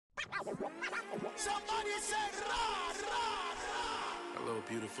Somebody said, rah, rah, rah. Hello,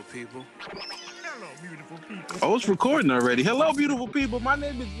 beautiful people. Hello, beautiful people. Oh, it's recording already. Hello, beautiful people. My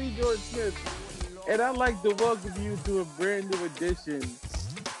name is V. George Smith, and I'd like to welcome you to a brand new edition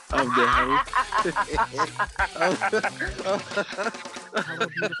of the house. Hello,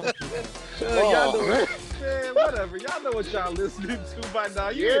 beautiful people. Y'all know, man, whatever. Y'all know what y'all listening to by now.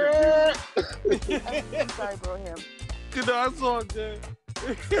 You hear the I'm sorry, bro. Him. You know, I saw good.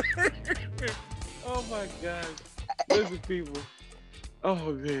 Oh my gosh. Listen, people.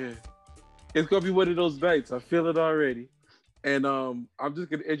 Oh man. It's gonna be one of those nights. I feel it already. And I'm just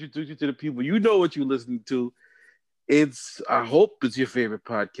gonna introduce you to the people. You know what you're listening to. I hope it's your favorite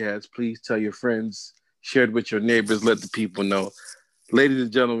podcast. Please tell your friends, share it with your neighbors, let the people know. Ladies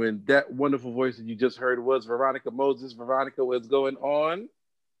and gentlemen, that wonderful voice that you just heard was Veronica Moses. Veronica, what's going on?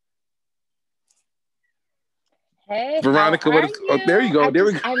 Hey, Veronica, how are you? Oh, there you go. There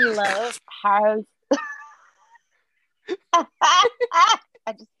we go. I love how.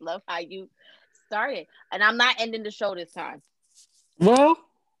 I just love how you started, and I'm not ending the show this time. Well,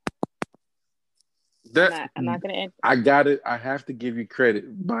 I'm not gonna end. I got it. I have to give you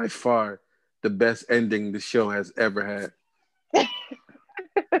credit. By far, the best ending the show has ever had.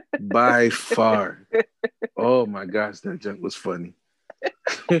 By far. Oh my gosh, that junk was funny.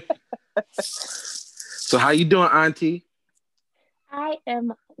 So how you doing, Auntie? I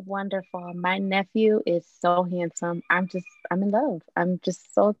am wonderful. My nephew is so handsome. I'm in love. I'm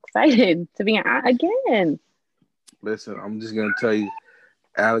just so excited to be on again. Listen, I'm just gonna tell you,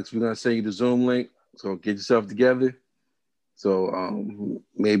 Alex, we're gonna send you the Zoom link. So get yourself together. So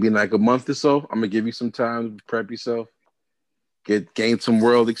maybe in like a month or so, I'm gonna give you some time to prep yourself, gain some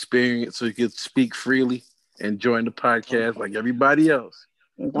world experience, so you can speak freely and join the podcast like everybody else.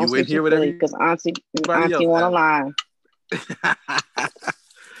 Don't speak too freely because Auntie want to lie.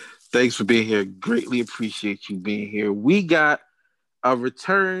 Thanks for being here. Greatly appreciate you being here. We got a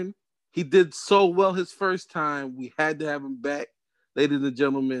return. He did so well his first time. We had to have him back. Ladies and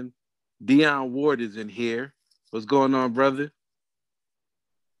gentlemen, Dion Ward is in here. What's going on, brother?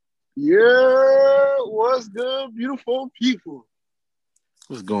 Yeah, what's good, beautiful people?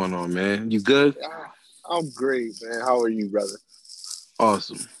 What's going on, man? You good? I'm great, man. How are you, brother?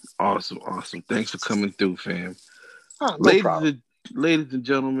 Awesome. Thanks for coming through, fam. No problem. Ladies and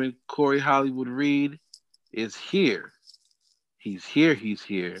gentlemen, Corey Hollywood Reed is here. He's here.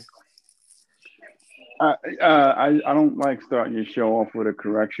 I don't like starting your show off with a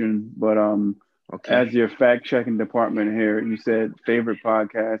correction, but okay. As your fact checking department here, you said favorite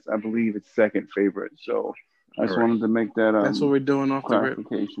podcast. I believe it's second favorite. So I just wanted to make that that's what we're doing off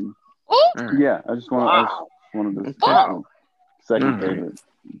clarification. The rip. Yeah, I just wanted to second favorite.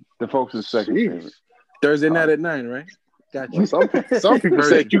 The folks is second favorite. Thursday night at 9, right? Gotcha. Some people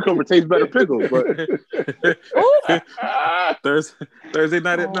say cucumber tastes better pickled, but Thursday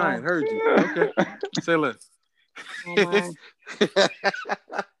night at 9. Heard you. Okay. Say less.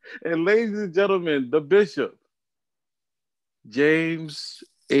 And ladies and gentlemen, the bishop, James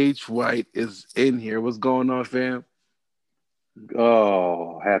H. White, is in here. What's going on, fam?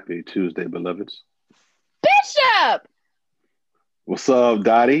 Oh, happy Tuesday, beloveds. Bishop! What's up,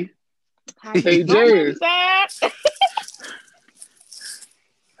 Dottie? Hey, James.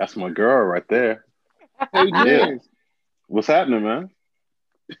 That's my girl right there. Hey, James. Yeah. What's happening, man?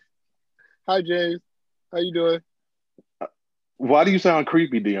 Hi, James. How you doing? Why do you sound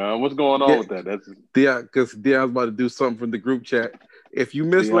creepy, Dion? What's going on with that? That's Dion, because Dion's about to do something from the group chat. If you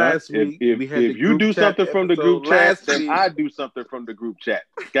missed last week, if you do something from the group chat, then I do something from the group chat.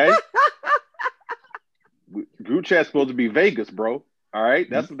 Okay? Group chat's supposed to be Vegas, bro. All right?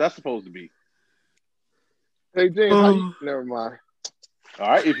 That's what that's supposed to be. Hey, James, never mind. All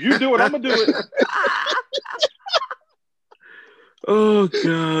right, if you do it, I'm gonna do it. Oh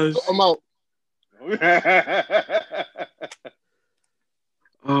gosh, I'm out.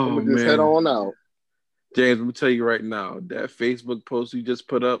 Oh I'm just head on out. James, let me tell you right now, that Facebook post you just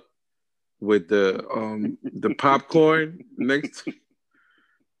put up with the popcorn next to,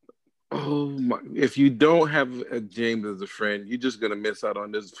 oh my, if you don't have James as a friend, you're just gonna miss out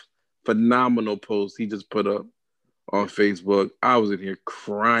on this phenomenal post he just put up on Facebook. I was in here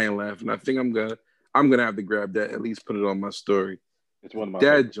crying, laughing. I think I'm gonna have to grab that, at least put it on my story. It's one of my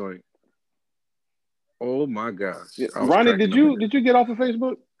that favorites. Joint. Oh my gosh. Yeah. Ronnie, did you get off of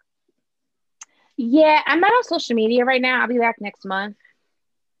Facebook? Yeah, I'm not on social media right now. I'll be back next month.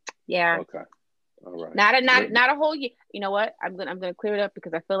 Yeah. Okay. All right. Not a whole year. You know what? I'm gonna clear it up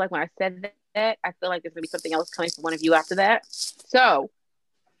because I feel like when I said that, I feel like there's gonna be something else coming from one of you after that. So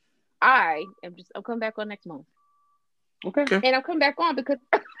I'm coming back on next month. Okay. And I'm coming back on because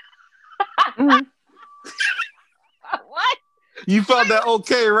Mhm. What? You felt that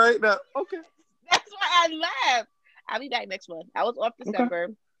okay, right? Now, okay. That's why I laughed. I'll be back next month. I was off Okay. December.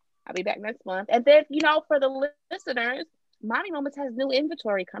 I'll be back next month. And then, for the listeners, Mommy Moments has new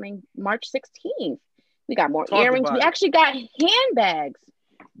inventory coming March 16th. We got more Talk earrings. about We it. actually got handbags.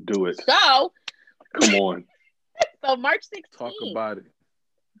 Do it. So Come on. March 16th. Talk about it.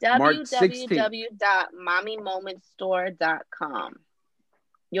 March 16th. www.mommymomentsstore.com.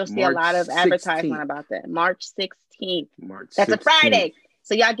 You'll see March a lot of 16th. advertisement about that. March 16th. March That's 16th. a Friday.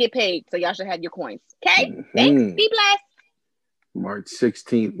 So y'all get paid. So y'all should have your coins. Okay? Mhm. Thanks. Be blessed. March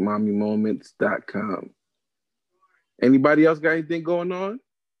 16th, mommymoments.com. Anybody else got anything going on?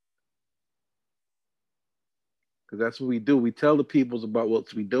 Because that's what we do. We tell the peoples about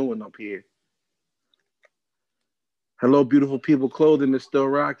what we doing up here. Hello, beautiful people. Clothing is still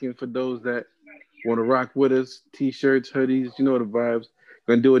rocking for those that want to rock with us. T-shirts, hoodies, you know the vibes.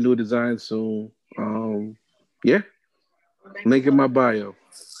 Gonna do a new design soon. Yeah. Link in my bio.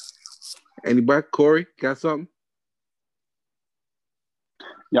 Anybody? Corey, got something?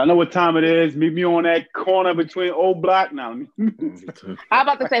 Y'all know what time it is. Meet me on that corner between Old Block now. I'm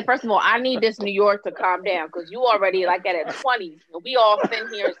about to say, first of all, I need this New York to calm down because you already like at a 20. And we all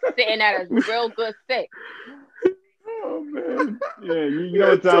sitting at a real good sit. Oh, man. Yeah, you know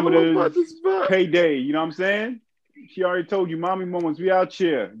what time it is. Payday, you know what I'm saying? She already told you, Mommy Moments, we out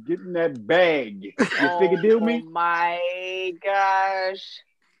here. Getting that bag. You figure deal me? Oh, my gosh.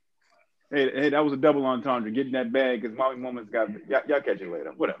 Hey, that was a double entendre. Getting that bag because Mommy Moments got y'all catch you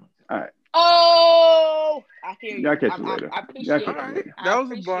later. Whatever. All right. Oh, I hear you. Y'all catch you later. I appreciate Y'all it. catch you later. That was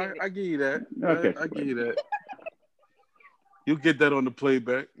a bar. I give you that. I give you that. You'll get that on the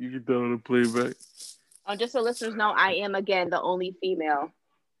playback. Just so listeners know, I am again the only female.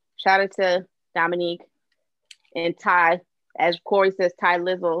 Shout out to Dominique and Ty. As Corey says, Ty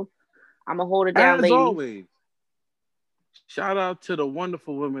Lizzle. I'm gonna hold it down, As ladies. always. Shout out to the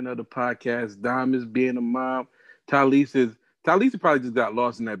wonderful women of the podcast. Dom is being a mom. Talisa probably just got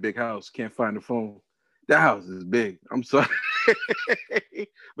lost in that big house. Can't find the phone. That house is big. I'm sorry.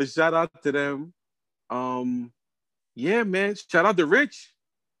 But shout out to them. Yeah, man. Shout out to Rich.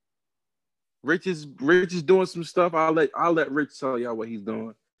 Rich is doing some stuff. I'll let Rich tell y'all what he's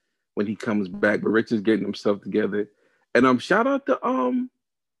doing when he comes back. But Rich is getting himself together. And shout out to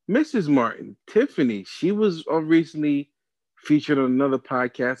Mrs. Martin, Tiffany. She was recently featured on another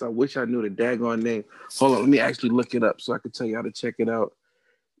podcast. I wish I knew the daggone name. Hold on, let me actually look it up so I can tell you how to check it out.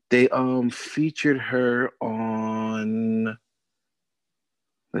 They featured her on,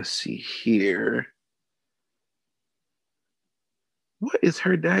 let's see here. What is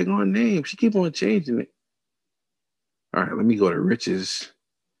her daggone name? She keep on changing it. All right, let me go to Rich's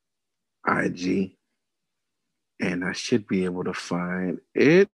IG. And I should be able to find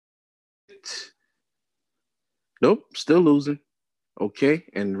it. Nope, still losing. Okay,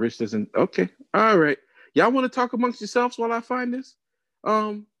 and Rich doesn't. Okay, all right. Y'all want to talk amongst yourselves while I find this?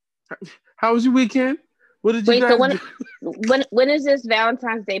 How was your weekend? What did you guys do? When is this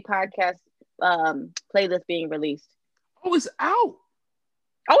Valentine's Day podcast playlist being released? Oh, it's out.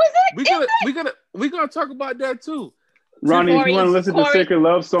 Oh, is it? We're gonna talk about that too. Ronnie, if you want to listen to Sacred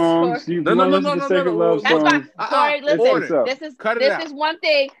Love songs, you want to listen to Sacred Love songs. Corey, listen, this is one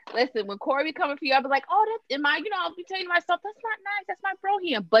thing. Listen, when Corey be coming for you, I'll be like, oh, that's in my, I'll be telling myself, that's not nice, that's my bro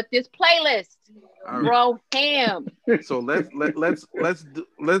ham. But this playlist, right. Bro ham. So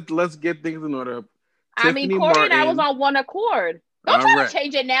let's get things in order. I mean, Corey Martin, and I was on one accord. Don't try to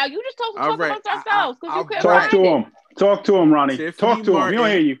change it now. You just told us to talk amongst ourselves because you couldn't talk to him. Talk to him, Ronnie. Tiffany talk to him. He don't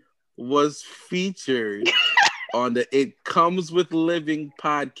hear you. Was featured on the It Comes With Living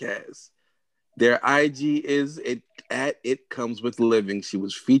podcast. Their IG is at It Comes With Living. She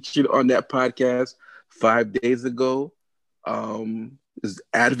was featured on that podcast 5 days ago. Is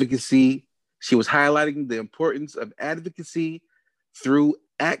advocacy. She was highlighting the importance of advocacy through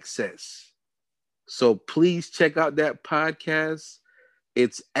access. So please check out that podcast.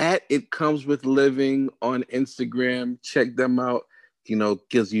 It's at It Comes With Living on Instagram. Check them out,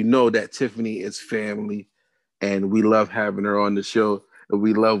 because that Tiffany is family. And we love having her on the show. And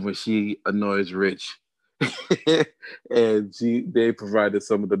we love when she annoys Rich. And they provided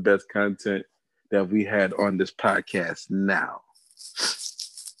some of the best content that we had on this podcast now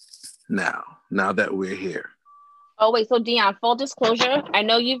that we're here. Oh, wait. So, Dion, full disclosure. I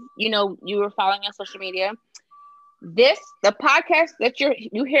know you were following on social media. The podcast that you're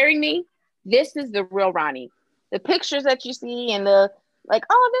hearing me, this is the real Ronnie. The pictures that you see and this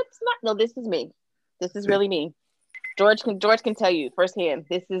is me. This is really me. George can tell you firsthand.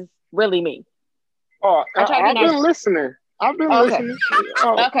 This is really me. Oh, I've been listening.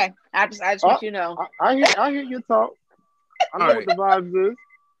 Okay. I just want you to know. I hear you talk. I know All what the vibes is.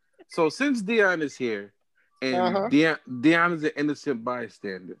 So since Dion is here, and Dion is an innocent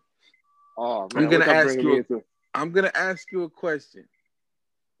bystander, Oh man, I'm gonna ask you a question.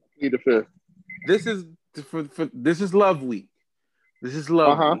 Need the fifth. This is this is Love Week. This is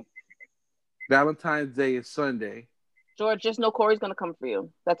Love Week. Valentine's Day is Sunday. George, just know Corey's gonna come for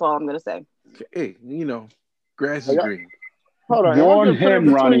you. That's all I'm gonna say. Hey, you know, grass is green. Hold on. Warn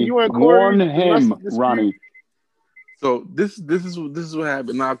him, Ronnie. Warn him, Ronnie. So this is what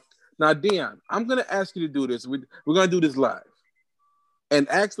happened. Now, Dion, I'm gonna ask you to do this. We're gonna do this live, and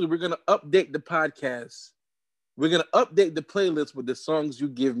actually, we're gonna update the podcast. We're gonna update the playlist with the songs you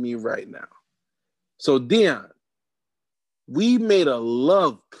give me right now. So, Dion, we made a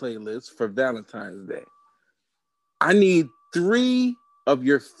love playlist for Valentine's Day. I need 3 of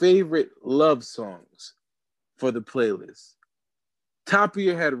your favorite love songs for the playlist. Top of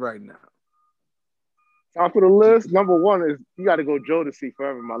your head right now. Top of the list, number 1 is you got to go Jodeci,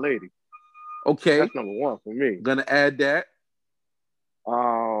 Forever My Lady. Okay. That's number 1 for me. Gonna add that.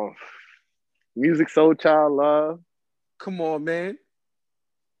 Music Soul Child Love. Come on, man.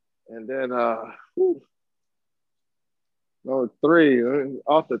 And then number 3,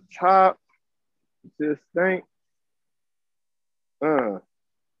 off the top, just think. I'm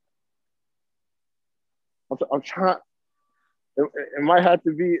trying. It might have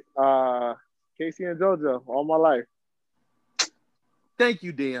to be Casey and JoJo, All My Life. Thank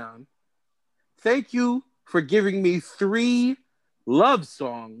you, Dion. Thank you for giving me 3 love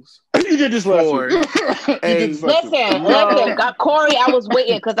songs. You did this last week. Listen, Corey, I was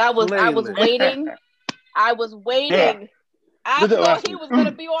waiting because I was waiting. I thought he was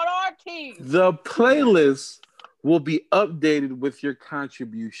gonna be on our team. The playlist will be updated with your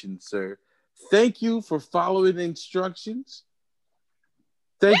contribution, sir. Thank you for following the instructions.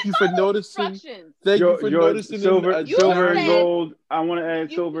 Thank you for noticing. Thank you for noticing. Silver and gold. I want to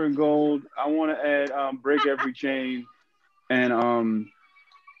add silver and gold. I want to add break every chain. And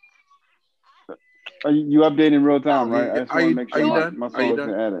you update in real time, right? I just want to make sure my songs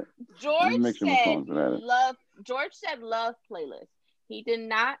are added. George said love playlist. He did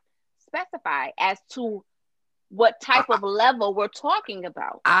not specify as to what type of level we're talking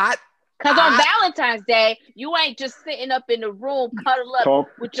about. Because on Valentine's Day, you ain't just sitting up in the room, cuddle up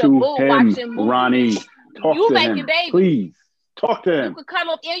with your boo, watching movies. Ronnie, talk you to making him, babies. please. Talk to him. You could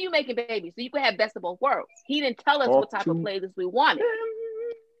cuddle up and you making babies, so you could have best of both worlds. He didn't tell us what type of playlist we wanted.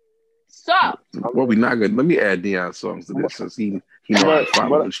 So, well, we not gonna. Let me add Dion's songs to this since he knows how to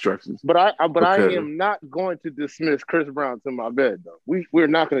follow instructions. But I am not going to dismiss Chris Brown to my bed though. We're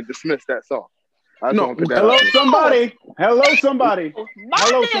not going to dismiss that song. Hello somebody. Hello somebody.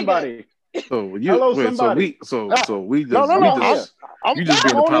 Hello somebody. So you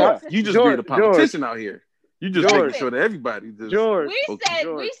just being a politician out here. You just making sure that everybody just. George. We said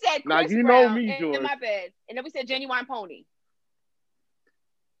Chris now, you know Brown me, George. In my bed, and then we said Genuine Pony.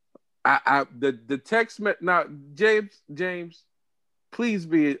 The text now, James, please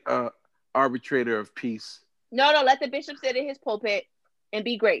be arbitrator of peace. No, let the bishop sit in his pulpit and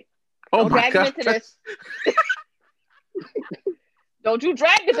be great. Oh my God! Into this. Don't you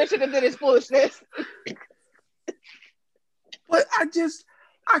drag the bishop into this foolishness. But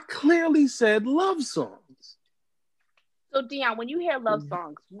I clearly said love songs. So Dion, when you hear love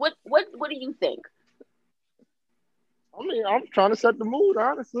songs, what do you think? I mean, I'm trying to set the mood,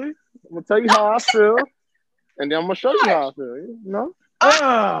 honestly. I'm gonna tell you how I feel, and then I'm gonna show you how I feel. You know?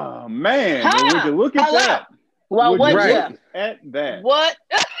 Oh man! Would you look at that? Well, what at that? What?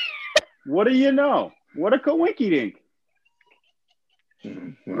 What do you know? What a coinky dink!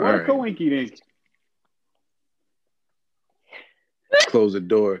 What a coinky dink! Close the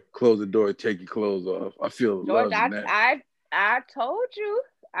door. Take your clothes off. I feel George, love in that. I told you.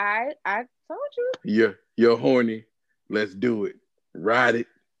 I told you. You're horny. Let's do it. Ride it.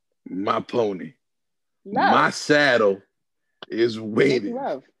 My pony. Love. My saddle is waiting.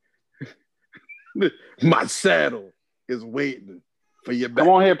 My saddle is waiting for your back.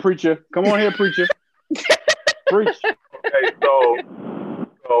 Come on here, preacher. Preach. Okay, so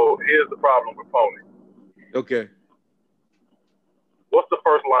here's the problem with Pony. Okay. What's the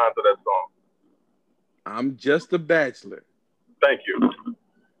first line to that song? I'm just a bachelor. Thank you.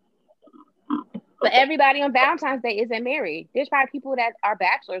 But everybody on Valentine's Day isn't married. There's probably people that are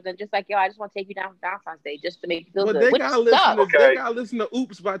bachelors and just like, yo, I just want to take you down for Valentine's Day just to make you feel good. They gotta listen to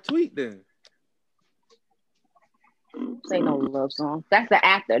Oops by Tweet then. Oops ain't no love song. That's the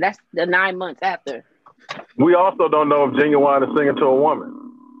after. That's the 9 months after. We also don't know if Genuine is singing to a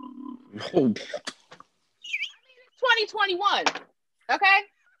woman. Oh. 2021. Okay?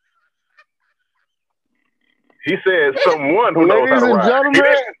 He said someone who knows how Ladies to and ride.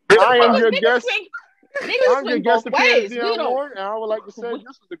 gentlemen, I am your Niggas guest. swing, I'm niggas your swing guest both appearance, ways. We Dion don't. Ward, and I would like to say this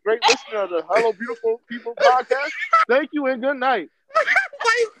was a great listener of the Hello Beautiful People podcast. Thank you and good night.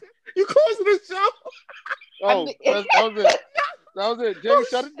 You closing the show? Oh, that was it. That was it. Jamie,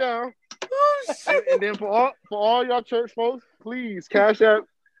 shut it down. And then for all y'all church folks, please cash app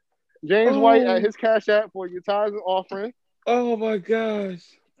James White at his cash app for your tithes and offering. Oh my gosh.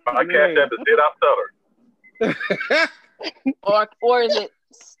 My cash app is Did I Stutter? Or is it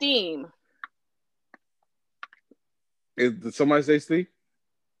Steam? Did somebody say Steve?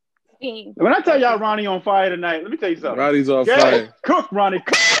 Steam. When I tell y'all Ronnie on fire tonight, let me tell you something. Ronnie's on Yeah, fire. cook, Ronnie.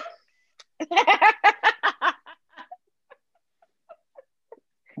 Cook.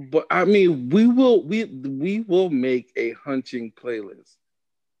 But I mean, we will make a hunching playlist.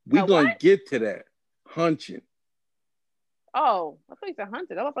 We're gonna get to that. Hunching. Oh, I thought you said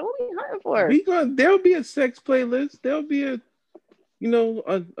hunted. I was like, what are we hunting for? There'll be a sex playlist. There'll be a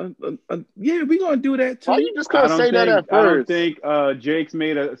yeah, we're gonna do that too. Why you just couldn't say that at I don't first? think Jake's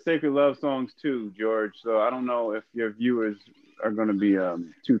made a Sacred Love songs too, George. So I don't know if your viewers are going to be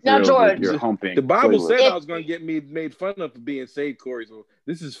too Now, thrilled George, with your humping. The Bible playlist. said I was going to get made fun of for being saved, Corey. So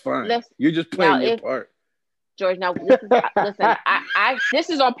this is fine. You're just playing your part. George, now listen. This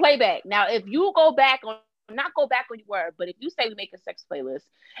is on playback. Now, if you go back on, not go back on your word, but if you say we make a sex playlist,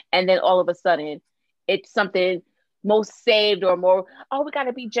 and then all of a sudden it's something most saved or more, oh, we got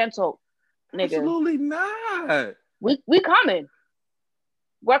to be gentle, nigga. Absolutely not. We coming.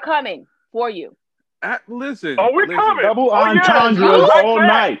 We're coming for you. Listen. Oh, we're coming. Double entendres all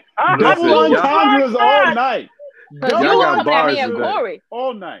night. Double entendres all night. Because you was coming at me and Corey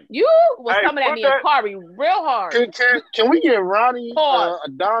all night. You was coming at me and Corey real hard. Can we get Ronnie a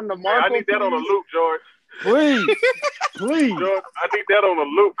Don DeMarco? I need that on a loop, George. Please. Please. George, I need that on a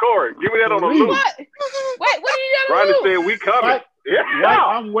loop. Corey, give me that on a loop. What? Wait, what do you got on Ronnie a loop? said we coming. Right. Yeah.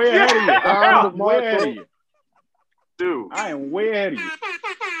 Right. I'm way ahead of you. I'm way ahead of you. Dude. I am way ahead of you.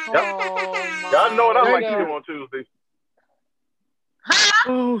 Y'all know what I like to do on Tuesdays.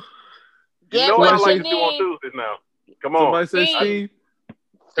 Oh. You know what I like to do on Tuesdays now. Come on. Somebody say Steve.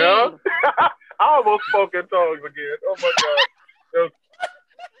 Huh? I almost spoke in tongues again. Oh my God.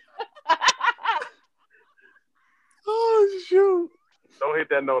 Oh shoot. Don't hit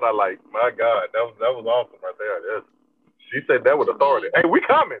that note I like. My God. That was awesome right there. Yes. She said that with authority. Hey, we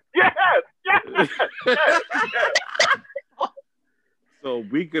coming. Yes. Yes. Yes. So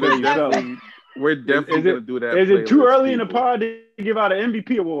we could have definitely. We're definitely gonna do that. Is it too early in the pod to give out an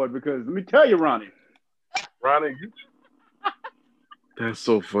MVP award? Because let me tell you, Ronnie, you. That's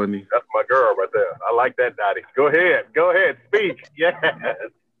so funny. That's my girl right there. I like that, Dottie. Go ahead, speak. Yes.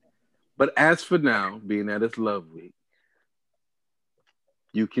 But as for now, being that it's Love Week,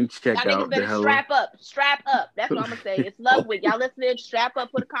 you can check y'all out the Hello. Strap up. That's what I'm gonna say. It's Love Week. Y'all listening? Strap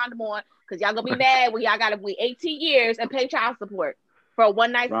up, put a condom on, because y'all gonna be mad when y'all gotta wait 18 years and pay child support for a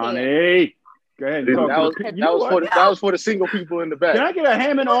one night stand. Ronnie, go ahead. That was for the single people in the back. Can I get a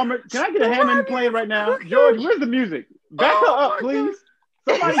Hammond playing right now? George, where's the music? Back her up, please.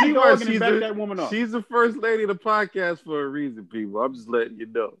 Somebody keep working and back that woman up. She's the first lady of the podcast for a reason, people. I'm just letting you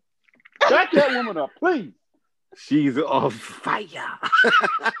know. Back that woman up, please. She's on fire.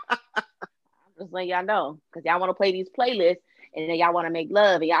 I'm just letting y'all know, because y'all want to play these playlists and then y'all want to make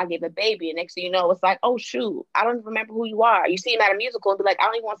love and y'all give a baby, and next thing you know, it's like, oh shoot, I don't even remember who you are. You see him at a musical and be like, I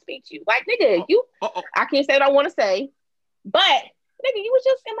don't even want to speak to you. Like, nigga, I can't say what I want to say, but nigga, you was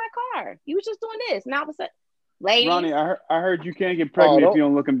just in my car. You was just doing this. Now all of a sudden, ladies. Ronnie, I heard you can't get pregnant if you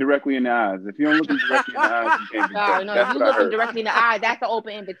don't look him directly in the eyes. If you don't look him directly in the eyes, you can't be pregnant. No, if you look him directly in the eye, that's an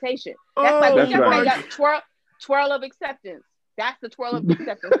open invitation. That's like twirl of acceptance. That's the twirl of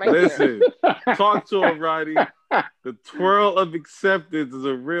acceptance right Listen, talk to him, Roddy. The twirl of acceptance is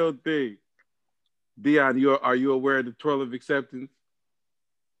a real thing. Dion, are you aware of the twirl of acceptance?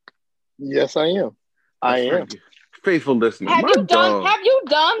 Yes, I am. I am. Faithful listener. Have you done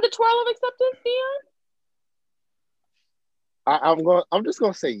the twirl of acceptance, Dion? I'm just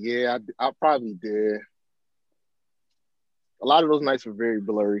gonna say, yeah, I probably did. A lot of those nights were very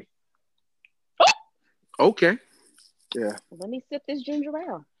blurry. Okay. Yeah. Let me sip this ginger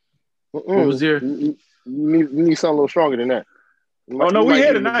ale. What was your? You need something a little stronger than that. We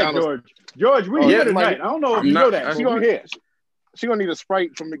here tonight, George. George, we here tonight. I don't know if you know that. She's gonna need a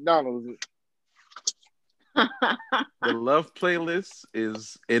Sprite from McDonald's. The love playlist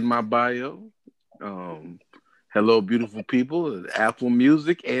is in my bio. Hello, beautiful people. Apple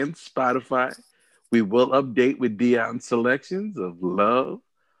Music and Spotify. We will update with Dion's selections of Love,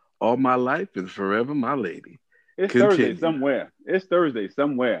 All My Life, and Forever My Lady. It's Continue. Thursday somewhere. It's Thursday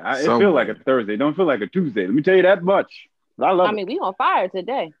somewhere. It feels like a Thursday. Don't feel like a Tuesday. Let me tell you that much. I love it. I mean, we on fire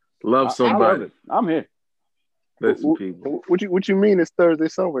today. Love somebody. I love it. I'm here. Listen, people. What you mean it's Thursday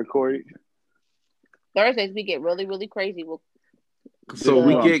somewhere, Corey? Thursdays we get really, really crazy. So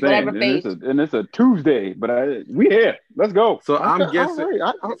we get whatever phase. And it's a Tuesday, but we here. Let's go. So I'm guessing.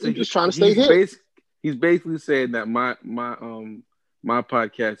 Right. I'm just trying to stay here. He's basically saying that my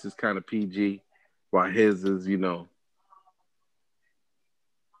podcast is kind of PG, while his is,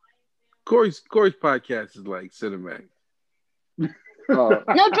 Corey's podcast is like cinematic. No,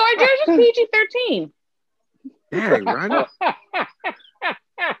 George, yours is PG-13. Dang, Ronnie.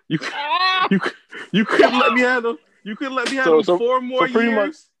 You couldn't let me have them. You couldn't let me have them 4 more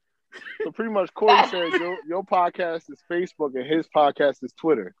years. So pretty much, Corey said your podcast is Facebook and his podcast is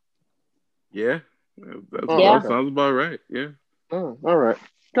Twitter. Yeah, that sounds about right. Yeah. Oh, all right,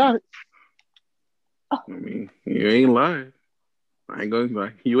 got it. I mean, you ain't lying. I ain't gonna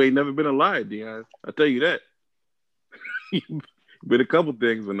lie. You ain't never been a liar, Dion. I'll tell you that. You've been a couple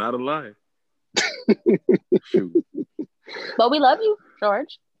things, but not a liar. Shoot. But we love you,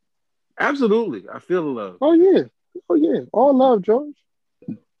 George. Absolutely. I feel the love. Oh yeah. All love, George.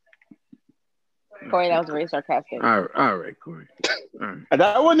 Corey, that was very sarcastic. All right, Corey. All right.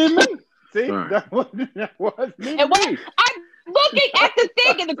 That wasn't me. See, right. that wasn't me. I'm looking at the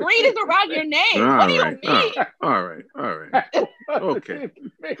thing, and the green is around your name. What do you mean? All right. Okay.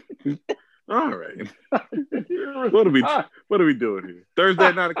 All right. What are we doing here? Thursday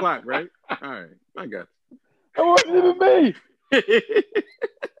at 9:00, right? All right. I got you. That wasn't even me.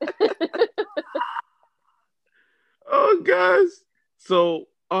 Oh, guys. So,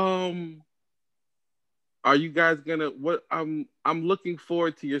 are you guys gonna? What I'm looking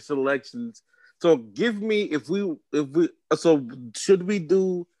forward to your selections. So, give me if we. So, should we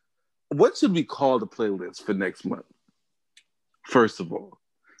do? What should we call the playlist for next month? First of all.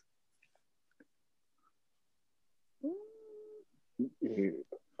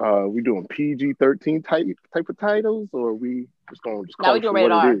 We doing PG-13 type of titles, or we just gonna call we it do for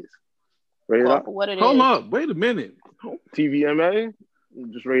rated what R. it is? Rated R. What it Hold is. up, wait a minute. TVMA,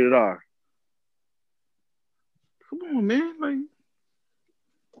 just rated R. Come on, man. Like,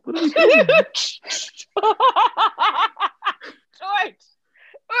 what are we doing? George.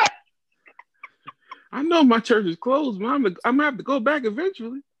 I know my church is closed, but I'm gonna have to go back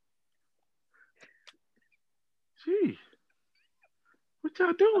eventually. Gee. What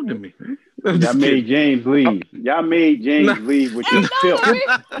y'all doing to me, man? Y'all made James leave. Y'all made James leave with your filth.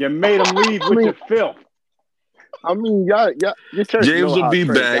 You made him leave with your filth. I mean, y'all, your church. James will be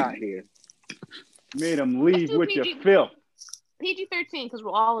back. Here. Made him leave with your filth. PG-13 because we're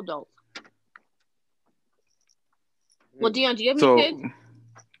all adults. Well, Dion, do you have any kids?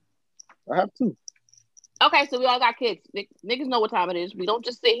 I have 2. Okay, so we all got kids. Niggas know what time it is. We don't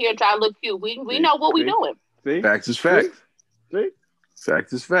just sit here and try to look cute. We know what we doing. See? Facts is facts. See?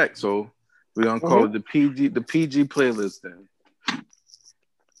 Fact is fact. So we're gonna call it the PG playlist then.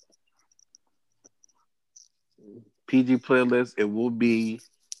 PG playlist. It will be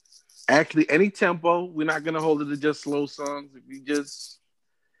actually any tempo. We're not gonna hold it to just slow songs. If you just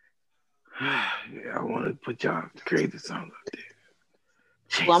I want to put y'all crazy songs up there.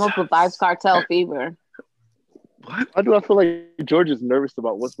 Jesus. Well, I'm gonna put Vibes Cartel Fever. What? Why do I feel like George is nervous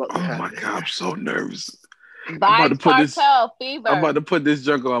about what's about to happen? Oh my god, I'm so nervous. Vibes Cartel Fever. I'm about to put this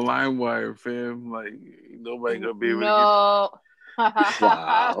junk on LimeWire, fam. Like nobody gonna be able to get.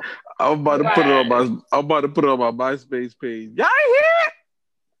 Wow. I'm about to put it on my MySpace page. Y'all here?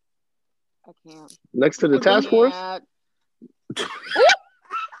 I can't. Next to the task force.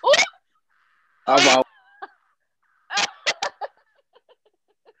 I'm out.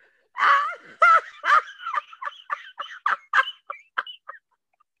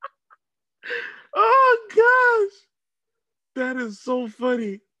 Oh gosh, that is so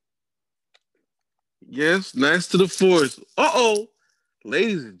funny. Yes, next to the force.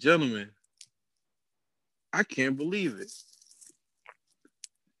 Ladies and gentlemen, I can't believe it.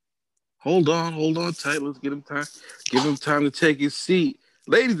 Hold on tight. Let's get him time. Give him time to take his seat.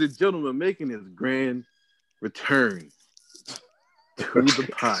 Ladies and gentlemen, making his grand return to the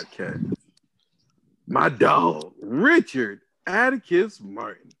podcast, my dog, Richard Atticus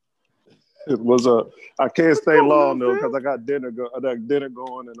Martin. It was I can't stay long though because I got dinner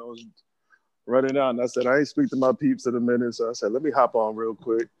going and I was running out and I said I ain't speak to my peeps in a minute, so I said let me hop on real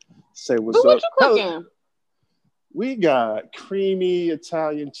quick, say what's up. What you cooking? We got creamy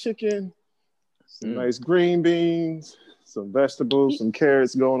Italian chicken, some nice green beans, some vegetables, some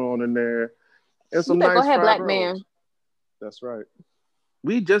carrots going on in there, and some nice go ahead, fried black rolls. man. That's right.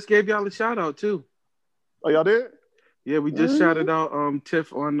 We just gave y'all a shout out too. Oh, y'all did? Yeah, we just shouted out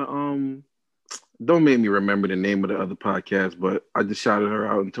Tiff on the Don't make me remember the name of the other podcast, but I just shouted her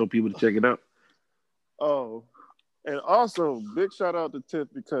out and told people to check it out. Oh, and also big shout out to Tiff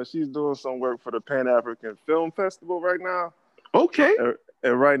because she's doing some work for the Pan African Film Festival right now. Okay.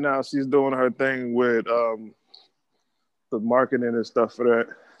 And right now she's doing her thing with the marketing and stuff for that.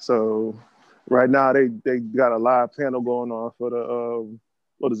 So right now they got a live panel going on for the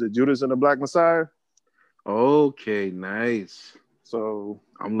what is it, Judas and the Black Messiah? Okay, nice. So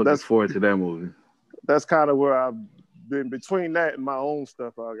I'm looking forward to that movie. That's kind of where I've been between that and my own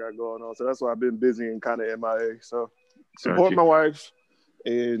stuff I got going on. So that's why I've been busy and kind of MIA. So support my wife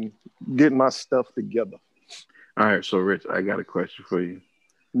and getting my stuff together. All right, so Rich, I got a question for you.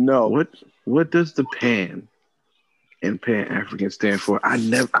 No. What does the Pan in Pan African stand for? I've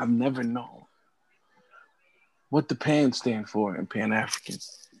never known what the Pan stand for in Pan African.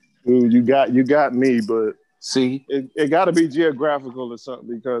 Dude, you got me, but see, it got to be geographical or something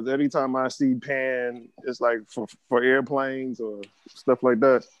because anytime I see Pan, it's like for airplanes or stuff like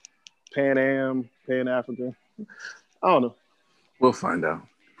that. Pan Am, Pan African. I don't know. We'll find out.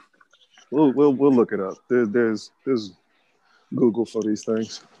 We'll look it up. There's Google for these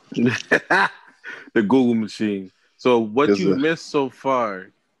things. The Google machine. So what you missed so far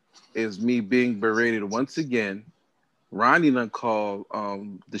is me being berated once again. Ronnie done called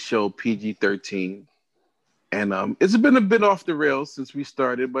the show PG-13. And it's been a bit off the rails since we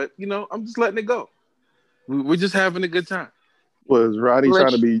started, but I'm just letting it go. We're just having a good time. Was Ronnie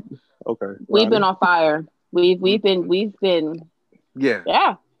trying to be okay? We've been on fire. We've been.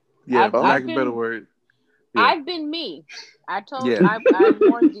 Yeah. For lack of a better word. Yeah. I've been me. I told you. I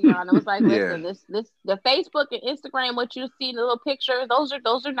warned Dion. I was like, listen, this the Facebook and Instagram, what you see, the little pictures, those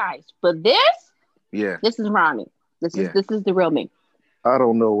are nice, but this is Ronnie. This is the real me. I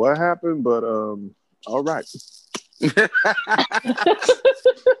don't know what happened, but all right.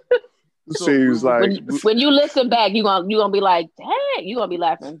 Seems like when you listen back, you gonna be like, dang, you gonna be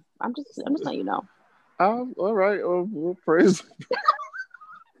laughing. I'm just letting you know. All right. Well, praise.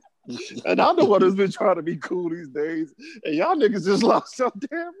 And I'm the one that's been trying to be cool these days, and y'all niggas just lost your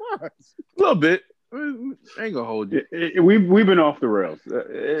damn minds. A little bit. I ain't gonna hold you. We've been off the rails.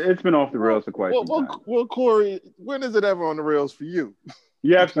 It's been off the rails for quite some time. Well, Corey, when is it ever on the rails for you?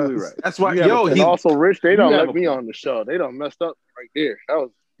 You're absolutely right. That's why. And also, Rich, they don't let me on the show. They don't messed up right there. That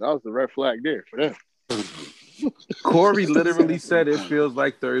was the red flag there for them. Corey literally said it feels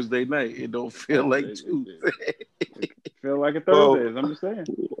like Thursday night. It don't feel like Tuesday. Feel like a Thursday. I'm just saying.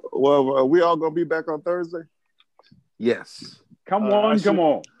 Well, are we all gonna be back on Thursday? Yes. Come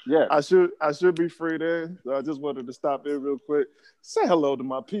on. Yeah. I should be free there. So I just wanted to stop in real quick. Say hello to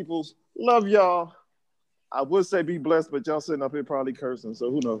my peoples. Love y'all. I would say be blessed, but y'all sitting up here probably cursing, so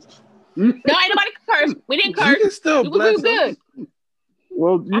who knows? No, ain't nobody curse. We didn't curse. You can still bless was good.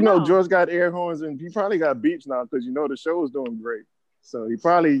 Well, you know, George got air horns and he probably got beeps now because the show is doing great. So he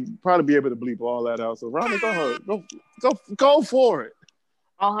probably be able to bleep all that out. So Ronnie, go for it.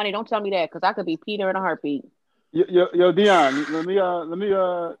 Oh, honey, don't tell me that because I could be Peter in a heartbeat. Yo, Dion, let me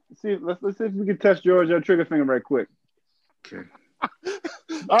see. Let's see if we can test George trigger finger right quick. Okay.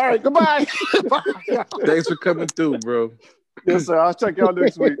 All right, goodbye. Thanks for coming through, bro. Yes, sir. I'll check y'all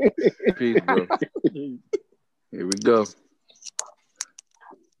next week. Peace, bro. Here we go.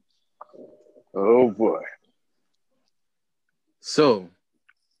 Oh boy. So,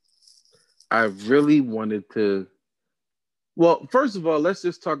 I really wanted to. Well, first of all, let's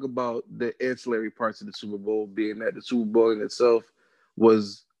just talk about the ancillary parts of the Super Bowl, being that the Super Bowl in itself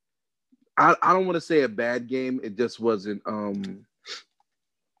was, I don't want to say a bad game. It just wasn't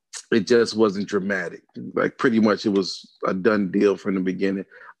dramatic. Like pretty much it was a done deal from the beginning.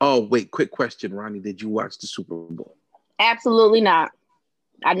 Oh, wait, quick question, Ronnie. Did you watch the Super Bowl? Absolutely not.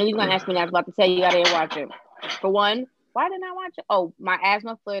 I knew you were going to ask me that. I was about to tell you I didn't watch it. For one, why didn't I watch it? Oh, my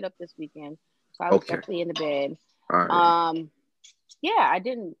asthma flared up this weekend. So I was actually in the bed. All right. Yeah, I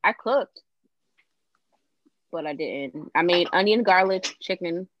didn't. I cooked, but I didn't. I made onion garlic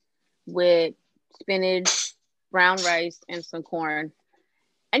chicken with spinach, brown rice, and some corn.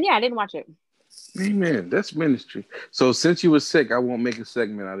 And yeah, I didn't watch it. Amen. That's ministry. So since you were sick, I won't make a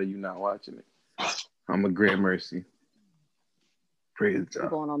segment out of you not watching it. I'm a great mercy. Praise God. I'm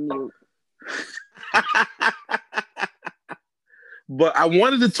going on mute. But I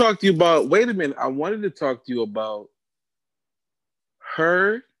wanted to talk to you about, wait a minute. I wanted to talk to you about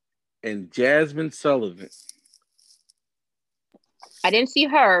her and Jasmine Sullivan. I didn't see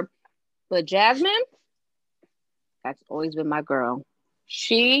her, but Jasmine, that's always been my girl.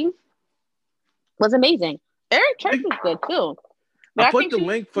 She was amazing. Eric Church was good too. But I put the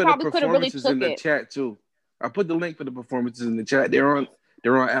link for the performances in the chat too. I put the link for the performances in the chat. They're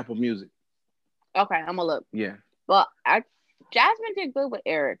on Apple Music. Okay, I'm gonna look. Yeah. Well, Jasmine did good with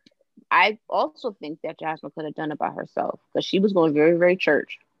Eric. I also think that Jasmine could have done it by herself because she was going very, very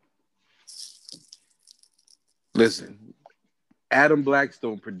church. Listen, Adam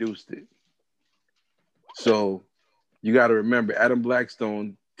Blackstone produced it. So you got to remember, Adam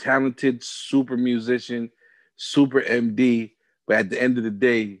Blackstone, talented, super musician, super MD, but at the end of the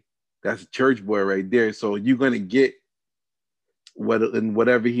day, that's a church boy right there. So you're going to get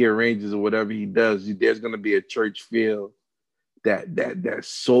whatever he arranges or whatever he does, there's going to be a church feel, that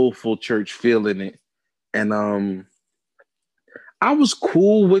soulful church feel in it. And I was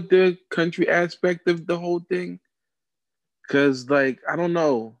cool with the country aspect of the whole thing. Cause like, I don't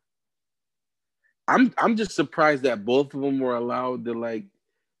know. I'm just surprised that both of them were allowed to like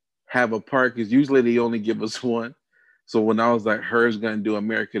have a part, because usually they only give us one. So when I was like, Her's gonna do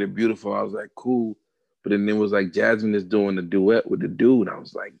America the Beautiful, I was like, cool. But then it was like Jasmine is doing a duet with the dude. I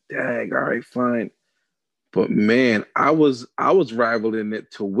was like, dang, all right, fine. But man, I was rivaling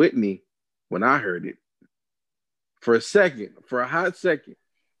it to Whitney when I heard it. For a hot second.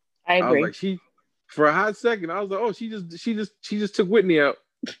 I agree. Was like, for a hot second, I was like, oh, she just took Whitney out.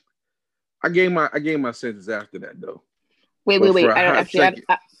 I gave my sentence after that though. Wait.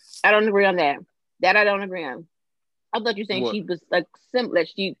 I don't agree on that. That I don't agree on. I thought you were saying she was like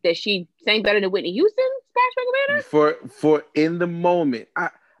that she sang better than Whitney Houston, Smash Better? For in the moment.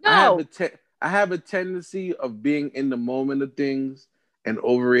 I have a tendency of being in the moment of things and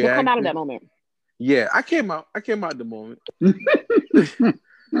overreacting. You'll come out of that moment. Yeah, I came out the moment.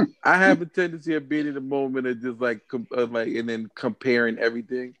 I have a tendency of being in the moment of just like and then comparing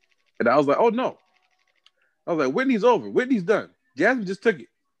everything. And I was like, oh no. I was like, Whitney's over. Whitney's done. Jasmine just took it.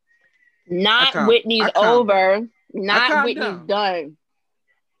 Not Whitney's over. Not Whitney's done.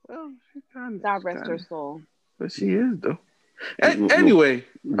 Well, she God rest her soul. But she is though. Anyway.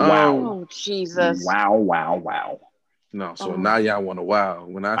 Wow. Oh Jesus. Wow. No, so now y'all want to wow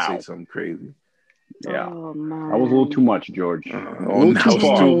when I say something crazy. Yeah. That was a little too much, George.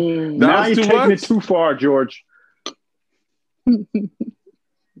 Now you're taking it too far, George.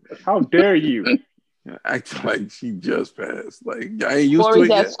 How dare you? Acting like she just passed. Like I ain't used to it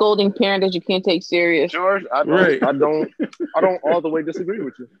that yet. Scolding parent that you can't take serious. George, I don't all the way disagree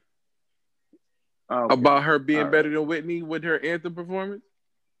with you. Okay. About her being better than Whitney with her anthem performance?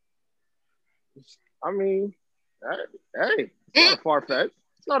 I mean, hey, it's not far-fetched.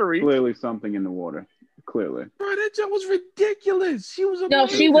 It's not a reach. Clearly something in the water. Clearly. Bro, that joke was ridiculous. She was amazing. No,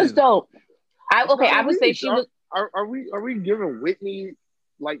 she was dope. I would say she was. Are we giving Whitney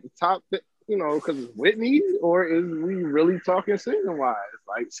like the top, because it's Whitney, or is we really talking singing wise?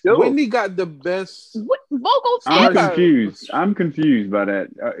 Like, skills? Whitney got the best vocal timbre. I'm confused by that.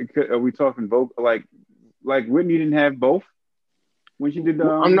 Are we talking vocal like Whitney didn't have both when she did the?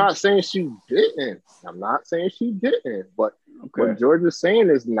 I'm not saying she didn't. But what George is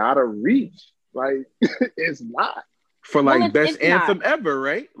saying is not a reach. Like, it's not for like best anthem ever,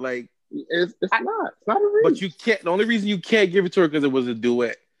 right? Like, it's not. It's not a reach. But you can't. The only reason you can't give it to her because it was a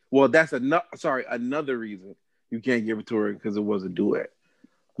duet. Well, that's another reason you can't give it to her because it was a duet.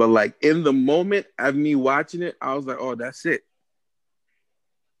 But like in the moment of me watching it, I was like, oh, that's it.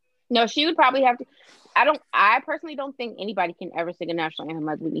 No, she would probably have to. I personally don't think anybody can ever sing a national anthem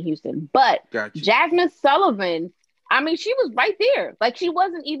like Whitney Houston. But Jasmine Sullivan, I mean, she was right there. Like, she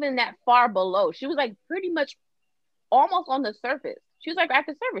wasn't even that far below. She was like pretty much almost on the surface. She was like at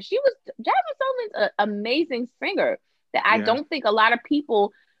the surface. Jasmine Sullivan's an amazing singer that I don't think a lot of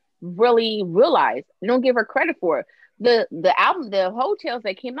people really realize. They don't give her credit for it. The album, the Hotels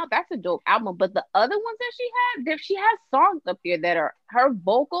that came out, that's a dope album. But the other ones that she has songs up here that are her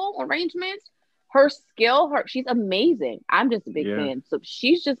vocal arrangements, her skill, she's amazing. I'm just a big fan. So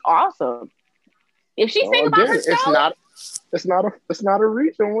she's just awesome. If she sang about herself, it's not a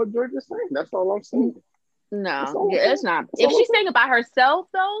reach on what George is saying. That's all I'm saying. No, it's not. If she sang about herself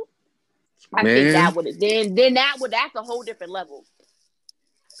though, I think that would that's a whole different level.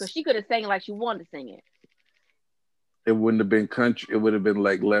 Because she could have sang like she wanted to sing it. It wouldn't have been country. It would have been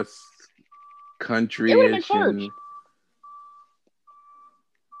like less country. It would have been church.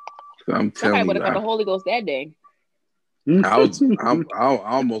 I'm telling you, would have got the Holy Ghost that day. I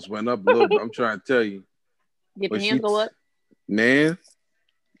almost went up a little bit. I'm trying to tell you. Did your hands go up? Man,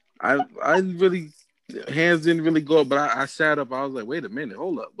 I really hands didn't really go up, but I sat up. I was like, wait a minute,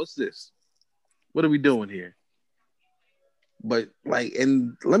 hold up, what's this? What are we doing here? But like,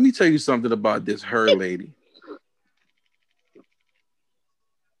 and let me tell you something about this Her lady.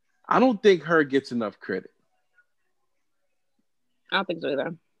 I don't think Her gets enough credit. I don't think so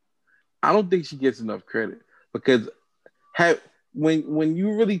either. I don't think she gets enough credit. because when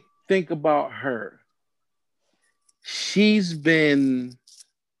you really think about her, she's been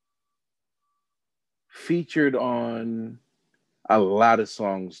featured on a lot of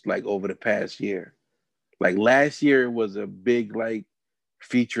songs like over the past year. Like last year was a big like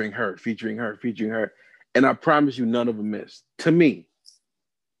featuring her. And I promise you none of them missed. To me,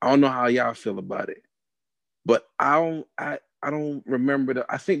 I don't know how y'all feel about it. But I don't remember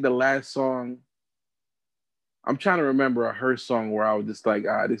I think the last song, I'm trying to remember a her song where I was just like,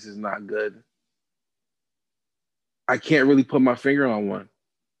 this is not good. I can't really put my finger on one.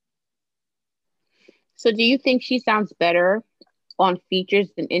 So do you think she sounds better on features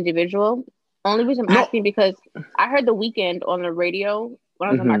than individual? Only reason I'm asking because I heard The Weeknd on the radio when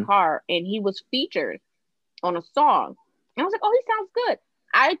I was in my car, and he was featured on a song. And I was like, oh, he sounds good.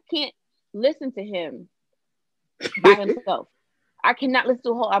 I can't listen to him by himself. I cannot listen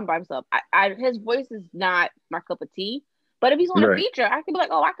to a whole album by himself. His voice is not my cup of tea. But if he's on a feature, I can be like,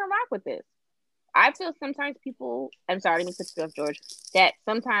 oh, I can rock with this. I feel sometimes people, I'm sorry, let me cut you off, George, that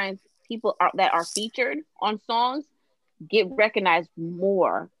sometimes people that are featured on songs get recognized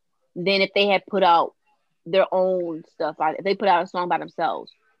more than if they had put out their own stuff. If they put out a song by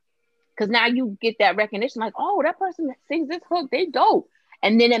themselves. Because now you get that recognition, like, oh, that person that sings this hook, they dope.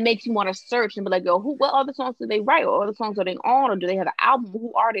 And then it makes you want to search and be like, yo, what other songs do they write? Or other songs are they on? Or do they have an album?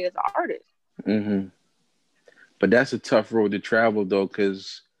 Who are they as an artist? Mm-hmm. But that's a tough road to travel, though,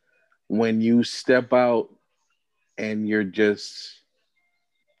 because when you step out and you're just...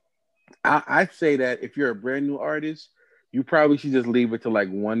 I'd say that if you're a brand new artist, you probably should just leave it to like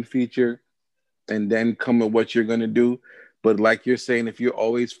one feature and then come with what you're going to do. But like you're saying, if you're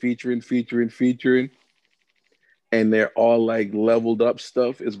always featuring, and they're all like leveled up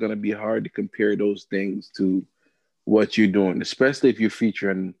stuff, it's going to be hard to compare those things to what you're doing, especially if you're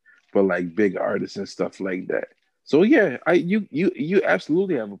featuring for like big artists and stuff like that. So yeah, you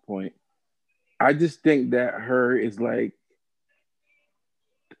absolutely have a point. I just think that her is like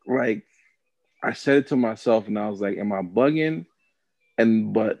I said it to myself and I was like, am I bugging?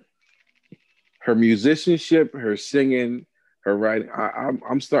 But her musicianship, her singing, her writing,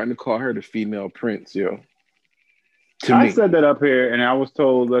 I'm starting to call her the female Prince, yo. I said that up here, and I was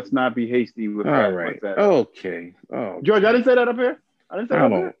told let's not be hasty with that. All right. Okay. Oh, George, I didn't say that up here. I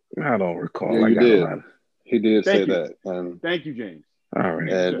don't recall. Yeah, you did. He did say that. And thank you, James. All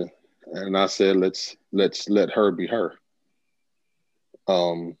right. And I said let's let her be her.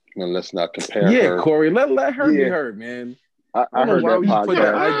 And let's not compare her. Yeah, Corey, let her be her, man. I heard that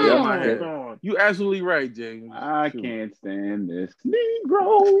podcast. You absolutely right, James. I can't stand this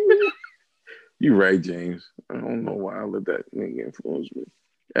Negro. You right, James. I don't know why I let that nigga influence me.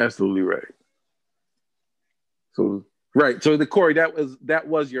 Absolutely right. So the Corey, that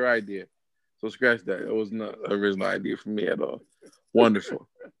was your idea. So scratch that. It was not an original idea for me at all. Wonderful.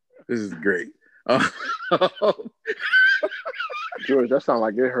 This is great. George, that sounds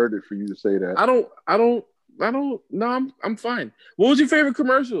like it hurted for you to say that. I don't. No, I'm fine. What was your favorite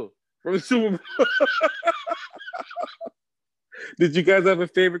commercial from the Super Bowl? Did you guys have a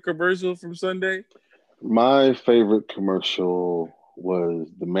favorite commercial from Sunday? My favorite commercial was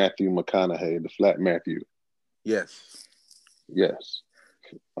the Matthew McConaughey, the Flat Matthew. Yes.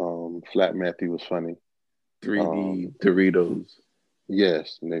 Flat Matthew was funny. 3D Doritos.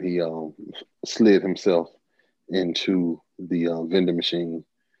 Yes, and then he slid himself into the vending machine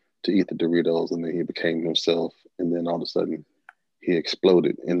to eat the Doritos, and then he became himself, and then all of a sudden he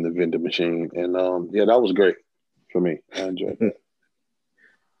exploded in the vending machine, and that was great for me. I enjoyed that.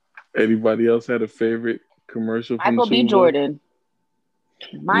 Anybody else had a favorite commercial? Michael B. Jordan.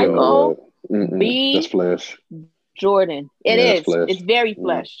 Michael B. That's Flash. Jordan. It is. Flash. It's very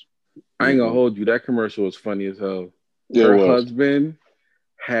Flash. I ain't gonna hold you. That commercial was funny as hell. Her husband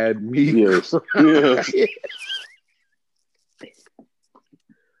had me. Yes.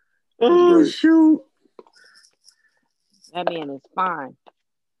 Oh shoot! That man is fine.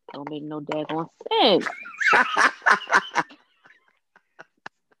 Don't make no daggone sense.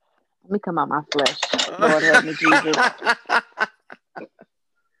 Let me come out my flesh. Lord help me, Jesus.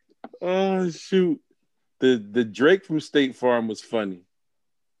 Oh shoot! The Drake from State Farm was funny.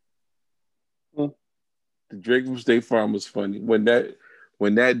 The Drake from State Farm was funny when that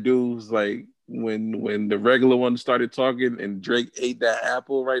dude was like when the regular one started talking and Drake ate that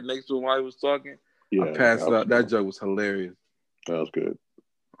apple right next to him while he was talking. Yeah, I passed out. That joke was hilarious. That was good.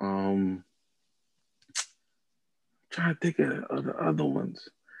 I'm trying to think of the other ones.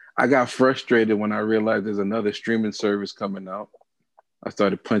 I got frustrated when I realized there's another streaming service coming out. I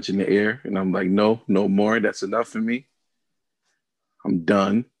started punching the air and I'm like, no more. That's enough for me. I'm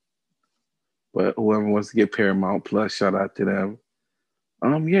done. But whoever wants to get Paramount Plus, shout out to them.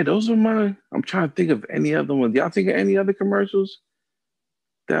 Yeah, those are my. I'm trying to think of any other ones. Y'all think of any other commercials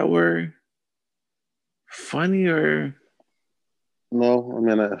that were funny or? No, I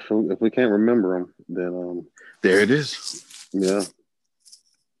mean, if we can't remember them, then there it is. Yeah,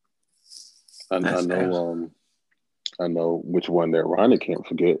 I know which one that Ronnie can't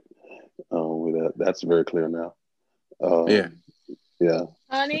forget. That's very clear now. Yeah.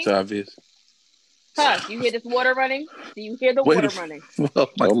 Honey, it's obvious. Hush, you hear this water running? Do you hear the water running?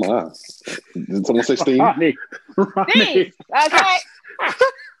 Oh my! Did someone say Steve? Ronnie. Steve, okay.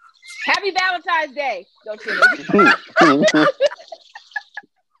 Happy Valentine's Day. Don't you know?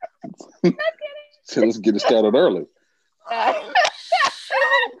 So let's get it started early.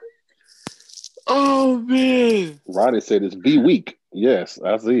 Oh man! Ronnie said it's V week. Yes,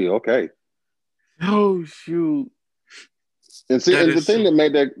 I see. Okay. Oh shoot! And see, and the thing that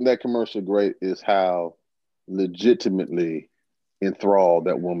made that commercial great is how legitimately enthralled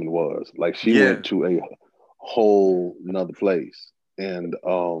that woman was. Like she went to a whole nother place, and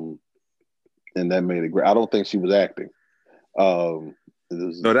that made it great. I don't think she was acting. No,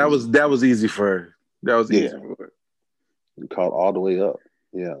 that was easy for her. That was easy for her. Caught all the way up.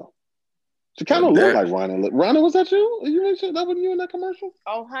 Yeah. She kind of looked like Ronnie. Ronnie, was that you? You mentioned that wasn't you in that commercial?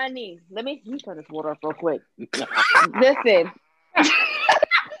 Oh, honey, let me turn this water up real quick. Listen.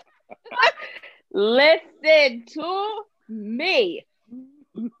 Listen to me.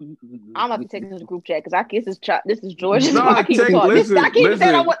 I'm gonna have to take this to the group chat because I guess this is George's. No, I keep talking.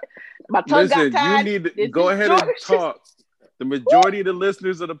 My tongue got tied. You need to go ahead and talk. The majority of the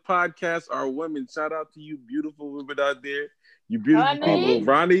listeners of the podcast are women. Shout out to you, beautiful women out there. You beautiful people.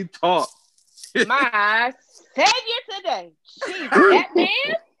 Ronnie, talk. My savior today. Jeez, that man.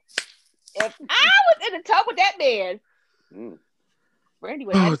 If I was in the tub with that man.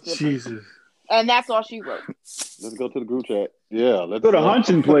 Anyway, Jesus. And that's all she wrote. Let's go to the group chat. Yeah, let's go to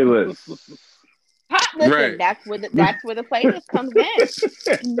hunching playlist. Listen, right. That's where the playlist comes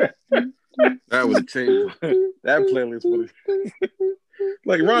in. That would have changed. That playlist would have.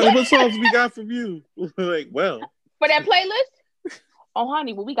 Like, Ronnie, what songs we got from you? Like, well, for that playlist. Oh,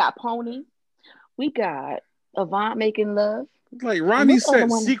 honey, well, we got Pony. We got Avant Making Love. Like Ronnie said,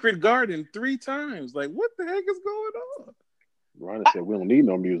 Secret Garden 3 times. Like, what the heck is going on? Ronnie said, "We don't need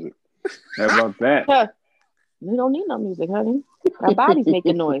no music." How about that? We don't need no music, honey. Our body's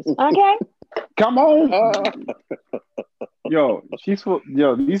making noise. Okay. Come on. These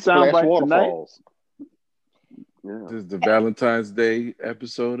sound like waterfalls. Yeah. This is the Valentine's Day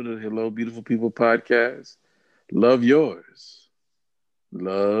episode of the Hello Beautiful People podcast. Love yours.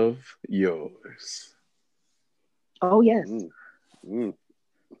 Love yours. Oh, yes. Laura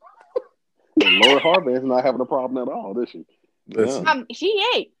Harvey is not having a problem at all, is she? Listen. She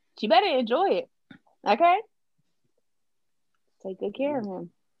ain't. She better enjoy it. Okay? Take good care of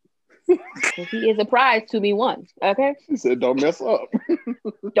him. Because he is a prize to me once. Okay? She said, don't mess up.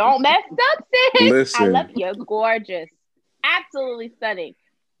 Don't mess up, sis. Listen. I love you. You're gorgeous. Absolutely stunning.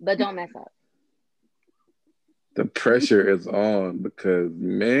 But don't mess up. The pressure is on because,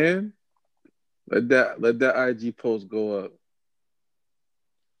 man, let that IG post go up.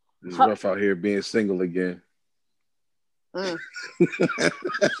 It's rough out here being single again. I'm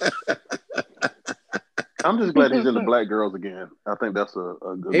just glad he's into black girls again. I think that's a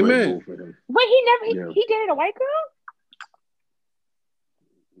good move for him. Wait, he dated a white girl?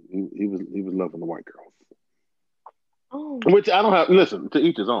 He was loving the white girls. Oh. Which I don't have. Listen, to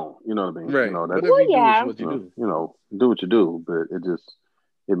each his own. You know what I mean? Right. You know, that's, whatever you do is what you do. You know, do what you do, but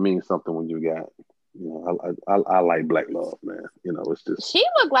it means something when you got. You know, I like black love, man. You know, it's just. She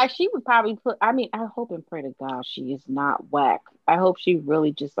looked like she would probably put. I mean, I hope and pray to God she is not whack. I hope she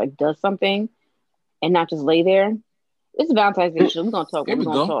really just like does something, and not just lay there. It's Valentine's Day. We're gonna talk. We're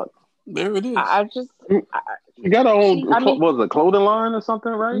gonna talk. There it is. You got her own. What was it, a clothing line or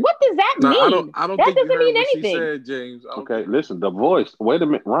something, right? What does that mean? I don't that think doesn't you heard mean what anything. She said, James. Okay, listen. The voice. Wait a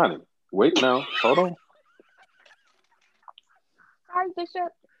minute, Ronnie. Wait now. Hold on. Sorry,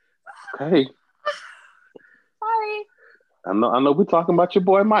 Bishop. Okay. Sorry. I know we're talking about your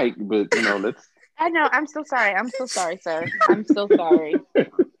boy Mike, but you know, let's. I know. I'm so sorry. I'm so sorry, sir. I'm so sorry.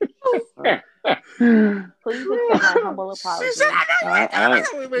 Please accept my humble apology.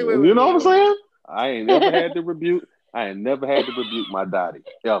 You know what I'm saying? I ain't never had to rebuke my daddy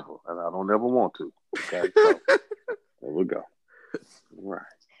ever, and I don't ever want to. Okay, so there we go. All right,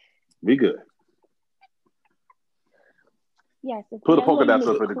 be good. Yes. Put a polka dots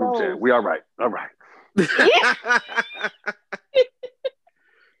up in the group chat. We all right. All right.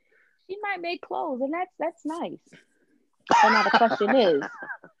 She might make clothes, and that's nice. So now the question is,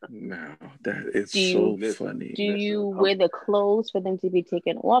 No, that is Do so funny. Do you wear the clothes for them to be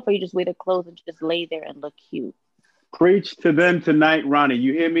taken off, or you just wear the clothes and just lay there and look cute? Preach to them tonight, Ronnie.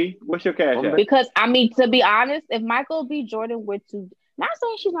 You hear me? What's your cash app? Because I mean, to be honest, if Michael B. Jordan were to, not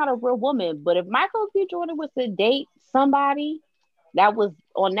saying she's not a real woman, but if Michael B. Jordan was to date somebody that was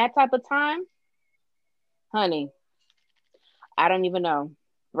on that type of time, honey, I don't even know.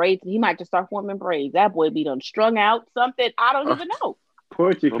 Braids, he might just start forming braids. That boy be done strung out something. I don't even know.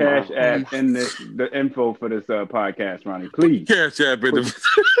 Put your cash app in the info for this podcast, Ronnie. Please. Cash app in the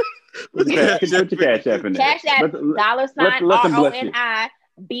put your cash app in there. Cash app $sign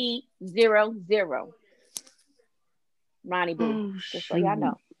RONIB00. Ronnie Boo. Just so y'all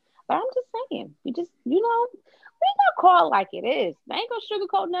know. But I'm just saying, we just, we ain't gonna call it like it is. They ain't gonna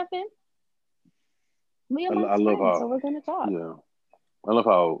sugarcoat nothing. I love how, so we're gonna talk. Yeah, I love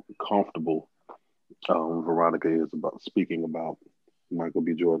how comfortable Veronica is about speaking about Michael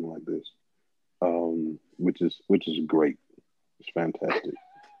B. Jordan like this, which is great. It's fantastic.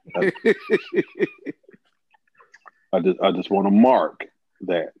 I just want to mark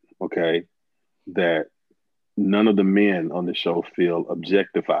that, okay, that none of the men on the show feel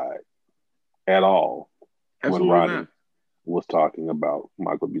objectified at all. Absolutely when Ronnie was talking about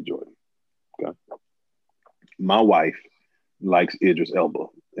Michael B. Jordan. Okay. My wife likes Idris Elba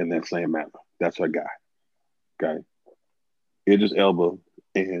in that same manner. That's her guy. Okay. Idris Elba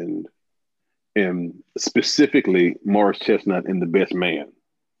and specifically Morris Chestnut in The Best Man.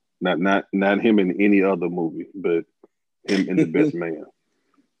 Not him in any other movie, but him in The Best Man.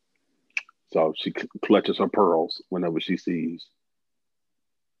 So she clutches her pearls whenever she sees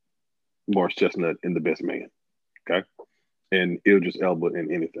Morris Chestnut in The Best Man. Okay. And Idris Elba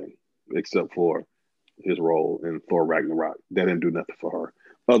in anything except for his role in Thor Ragnarok. That didn't do nothing for her.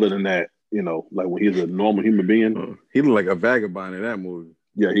 Other than that, like when he's a normal human being. He looked like a vagabond in that movie.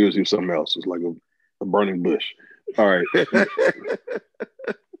 Yeah, he was something else. It was like a burning bush. All right.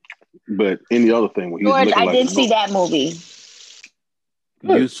 But any other thing, when he's George, I did see that movie.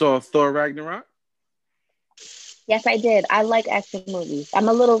 You saw Thor Ragnarok? Yes, I did. I like action movies. I'm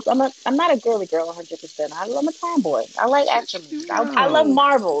not a girly girl 100%. I'm a tomboy. I like action movies. I love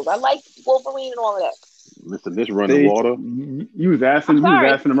Marvels. I like Wolverine and all of that. Listen, this running water. You was asking the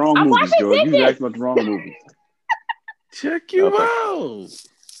wrong movies, George. You was asking about the wrong movies. Check you out.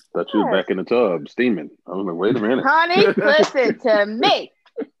 Thought you was back in the tub steaming. I was like, wait a minute. Honey, listen to me.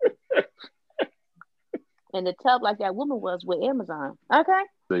 In the tub like that woman was with Amazon. Okay.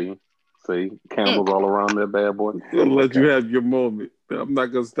 See, candles all around that bad boy. I'll let you have your moment. I'm not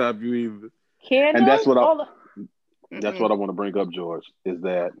gonna stop you either. Candles? And that's what I want to bring up, George, is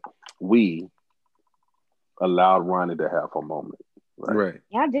that we allowed Ronnie to have a moment. Right.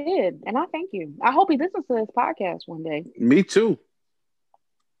 Yeah, I did. And I thank you. I hope he listens to this podcast one day. Me too.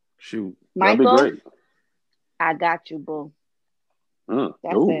 Shoot. Michael, that'd be great. I got you, boo. That's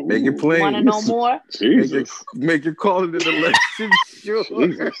it. Make it plain. Want to know more? Make your call in the election. Sure.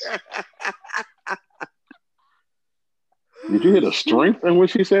 Did you hear the strength in which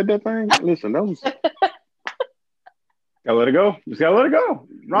she said that thing? Listen, that was. Gotta let it go. Just gotta let it go,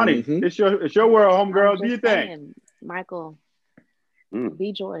 Ronnie. It's your world, homegirl. Do you think, Michael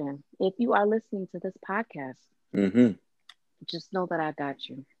B. Jordan? If you are listening to this podcast, just know that I got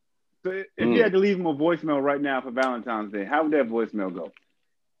you. So if you had to leave him a voicemail right now for Valentine's Day, how would that voicemail go?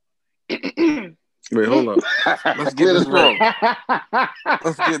 Wait, hold up. Let's get this right.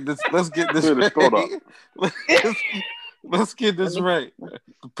 Let's get this right. Let's get this right.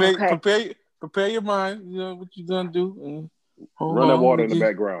 Prepare your mind. You know what you gonna do. Run that water in the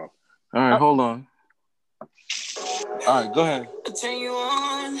background. All right, hold on. All right, go ahead.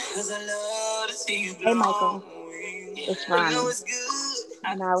 Hey, Michael. It's Ronnie.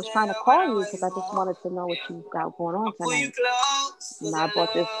 And I was trying to call you because I just wanted to know what you got going on tonight. And I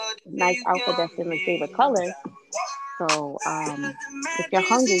bought this nice outfit that's in my favorite color. So if you're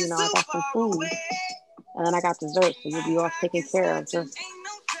hungry, I got some food. And then I got dessert, so you'll be all taken care of. Just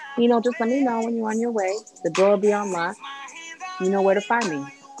let me know when you're on your way. The door will be unlocked. You know where to find me.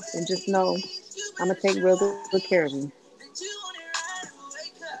 And just know I'm going to take real good care of you.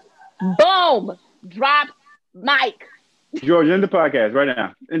 Boom! Drop mic. George, end the podcast right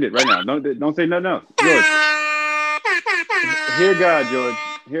now. End it right now. Don't say nothing else. George. Hear God, George.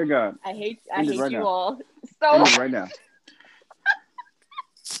 Hear God. I hate you all. So end it right now.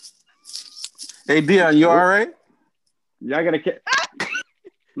 Hey Dion, you all right? Y'all gotta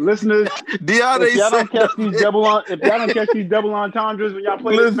listeners. Dion, if y'all don't catch these double entendres when y'all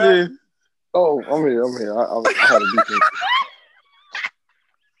play this back. Oh, I'm here. I had a decent.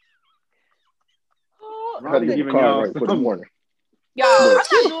 Ronnie giving y'all for the morning. Y'all, I'm not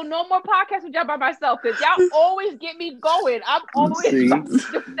doing no more podcasts with y'all by myself because y'all always get me going. I'm always See,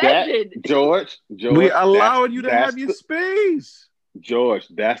 defending. George, We allowing you to have your space. George,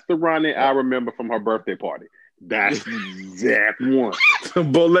 that's the Ronnie I remember from her birthday party. That's the exact one.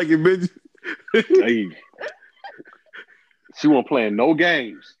 Bow-legged bitch. Hey. She wasn't playing no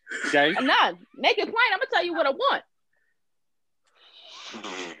games. Okay? None. Make it plain. I'm gonna tell you what I want.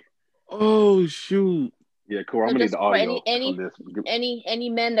 Oh shoot. Yeah, cool. I'm gonna need the audio any, on this. any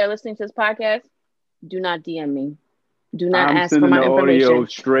men that are listening to this podcast, do not DM me. Do not I'm ask for sending my the information. audio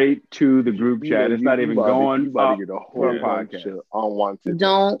straight to the group chat. It's not even going up to get a for whole a bunch podcast. of unwanted.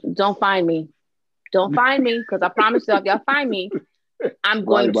 Don't find me. Don't find me because I promise you, if y'all find me, I'm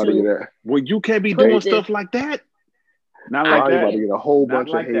going about to get to. that. Well, you can't be Put doing this- stuff like that. Not Ronnie like that. about to get a whole Not bunch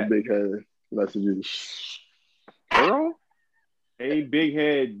like of hey that. big head messages. Girl, Hey, big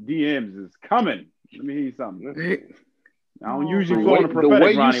head DMs is coming. Let me hear you something. I don't Oh, usually my fall on the God. prophetic, The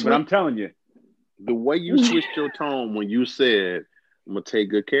way you Ronnie, but switch- I'm telling you. the way you switched your tone when you said, I'm gonna take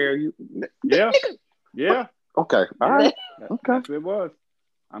good care of you. Yeah. Yeah. Okay, all right. Okay. That's what it was.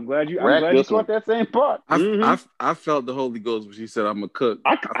 I'm glad you Rack this caught that same part. I felt the Holy Ghost when she said I'm a cook.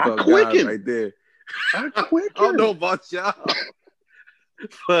 I felt God quickened. right there. I I quickened. don't know about y'all,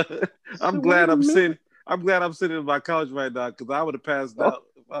 but I'm glad I'm sitting in my couch right now because I would have passed out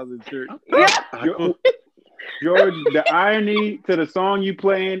if I was in church. George, the irony to the song you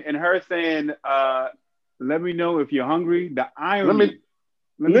playing and her saying, let me know if you're hungry. The irony.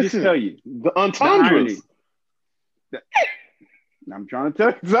 Let me just tell you. The The irony. entendres. I'm trying to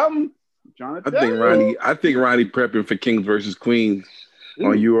tell you something. I think Ronnie prepping for Kings versus Queens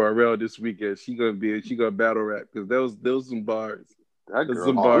on URL this weekend. She gonna battle rap because there was some bars. That There's girl,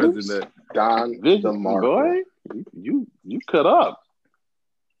 some bars in there. Don DeMarco. boy, you cut up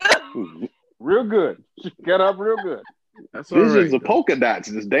real good. She cut up real good. That's all Visions right. of polka dots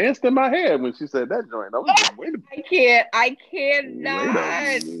just danced in my head when she said that joint. I was like, I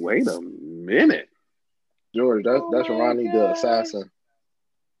cannot. wait a minute. George, that's Ronnie the assassin.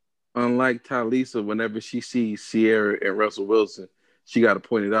 Unlike Talisa, whenever she sees Sierra and Russell Wilson, she got to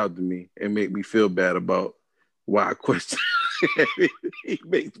point it out to me and make me feel bad about why I question. He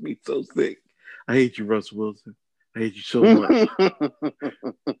makes me so sick. I hate you, Russell Wilson. I hate you so much.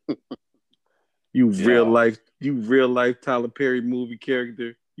 You real life Tyler Perry movie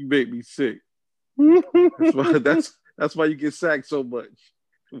character. You make me sick. That's why you get sacked so much.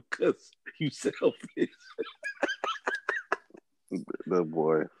 Because you selfish. The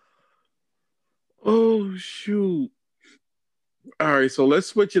boy. Oh shoot. All right, so let's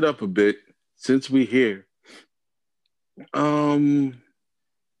switch it up a bit since we're here.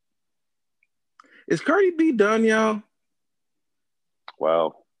 Is Cardi B done, y'all?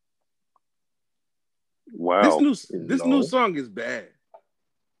 Wow. This new song is bad.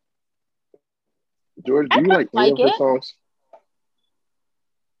 George, do you like any of her songs?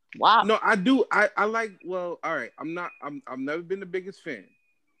 Wow. No, I do. I like. Well, all right. I've never been the biggest fan,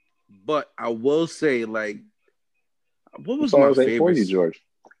 but I will say, like, what was my favorite? For you, George.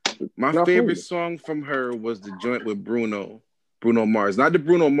 My favorite song from her was the joint with Bruno Mars, not the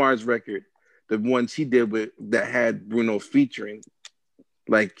Bruno Mars record, the one she did with that had Bruno featuring.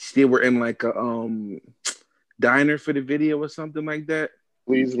 Like they were in like a diner for the video or something like that.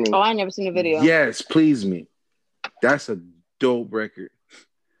 Please Me. Oh, I never seen the video. Yes, Please Me. That's a dope record.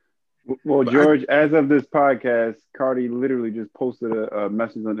 Well, George, as of this podcast, Cardi literally just posted a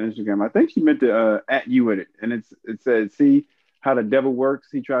message on Instagram. I think she meant to at you with it, and it said, "See how the devil works.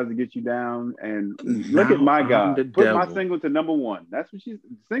 He tries to get you down, and look at my God. Put my single to number one. That's what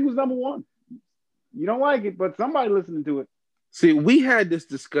single's number one. You don't like it, but somebody listening to it. See, we had this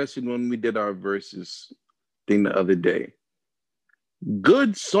discussion when we did our verses thing the other day.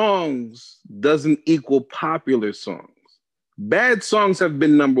 Good songs doesn't equal popular songs. Bad songs have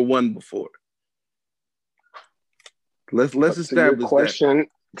been number one before. Let's establish that.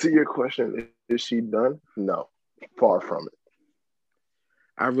 To your question, is she done? No, far from it.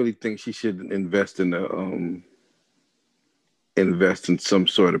 I really think she should invest in some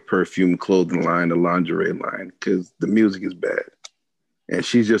sort of perfume clothing line, a lingerie line, because the music is bad. And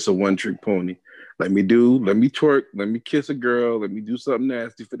she's just a one-trick pony. Let me twerk, let me kiss a girl, let me do something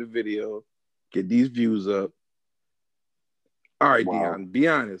nasty for the video, get these views up. All right, wow. Dion, be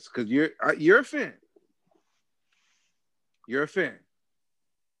honest, because you're a fan. You're a fan.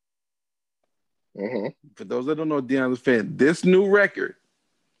 Mm-hmm. For those that don't know, Dion's a fan. This new record,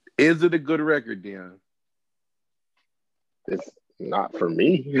 is it a good record, Dion? It's not for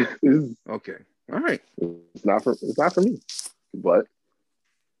me. Okay. All right. It's not for me. But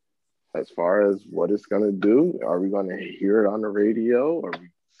as far as what it's gonna do, are we gonna hear it on the radio? Are we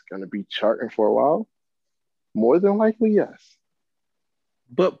gonna be charting for a while? More than likely, yes.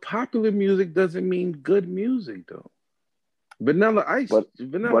 But popular music doesn't mean good music, though. But Vanilla Ice but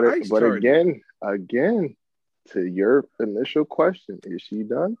charted. again, to your initial question, is she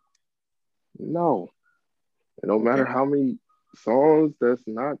done? No. It don't matter Okay. how many songs that's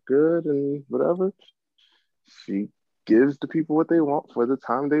not good and whatever. She gives the people what they want for the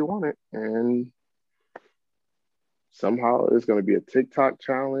time they want it, and somehow it's going to be a TikTok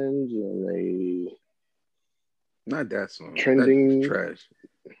challenge and a Not that song. That's trending. trash.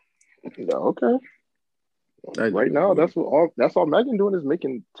 Okay, right now that's all Megan doing is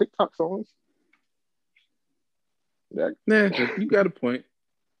making TikTok songs. That Nah, you got a point.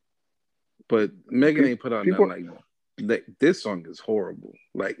 But Megan ain't put out people, nothing like this song is horrible.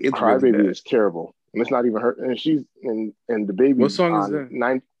 Like it's really Crybaby bad. is terrible, and it's not even her. And she's and the baby. What song is on that?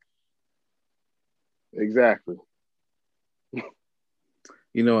 9. Exactly.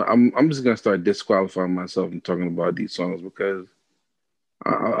 You know, I'm just gonna start disqualifying myself and talking about these songs because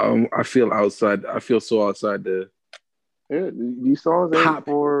I feel outside. I feel so outside the These songs ain't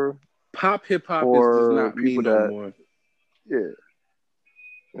for hip hop does not me people no that more.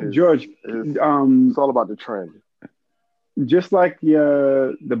 George, it's all about the trend. Just like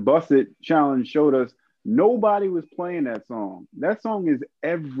the Bust It challenge showed us, nobody was playing that song. That song is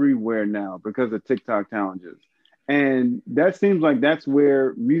everywhere now because of TikTok challenges. And that seems like that's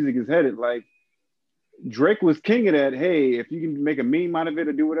where music is headed. Like Drake was king of that. Hey, if you can make a meme out of it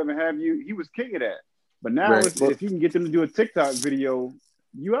or do whatever have you, he was king of that. But now Right. if you can get them to do a TikTok video,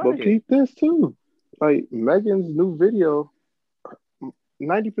 you out of But here. peep this too. Like Megan's new video,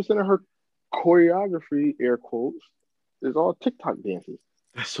 90% of her choreography, air quotes, is all TikTok dances.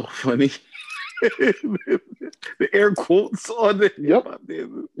 That's so funny. The air quotes on the hip hop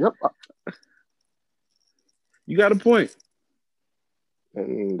dances. Yep. You got a point.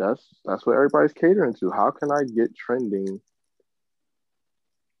 And that's what everybody's catering to. How can I get trending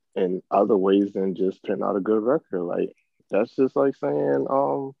in other ways than just putting out a good record? Like that's just like saying,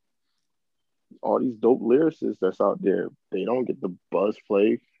 all these dope lyricists that's out there, they don't get the buzz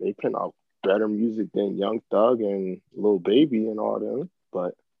play. They put out better music than Young Thug and Lil Baby and all them,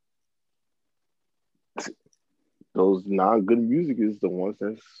 but those non-good music is the ones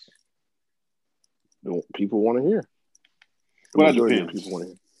that's the people want to hear. Well, that depends.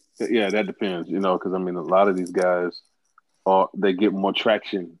 Yeah, that depends. You know, because I mean, a lot of these guys they get more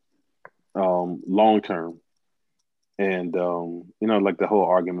traction long term, and you know, like the whole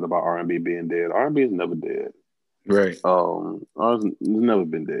argument about R&B being dead. R&B is never dead. Right. It's never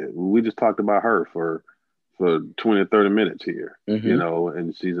been dead. We just talked about her for 20 or 30 minutes here. Mm-hmm. You know,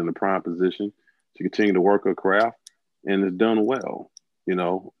 and she's in a prime position to continue to work her craft, and it's done well. You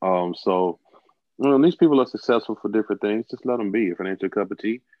know, so. Well, these people are successful for different things. Just let them be. If it ain't your cup of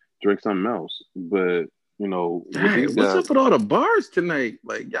tea, drink something else. But you know, Dang, what's up with all the bars tonight?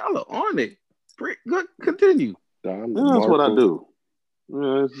 Like y'all are on it. Good, continue. That's what I do.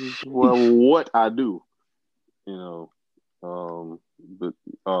 This is what I do. You know,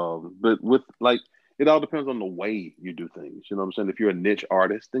 but with like it all depends on the way you do things. You know what I'm saying? If you're a niche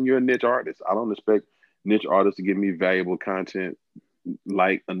artist, then you're a niche artist. I don't expect niche artists to give me valuable content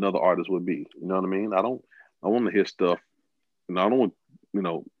like another artist would be. You know what I mean? I want to hear stuff. You know, I don't want, you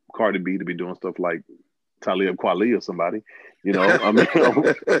know, Cardi B to be doing stuff like Talib Kweli or somebody. You know, I mean,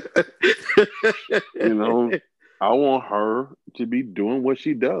 you know, I want her to be doing what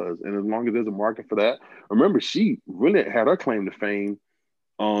she does. And as long as there's a market for that, remember, she really had her claim to fame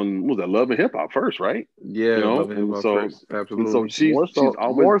on, what was that, Love and Hip Hop first, right? Yeah, you know, Love and Hip Hop first. Absolutely. And so she's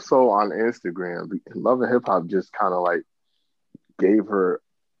always more so on Instagram. Love and Hip Hop just kind of like gave her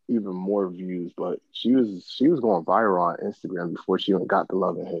even more views, but she was going viral on Instagram before she even got the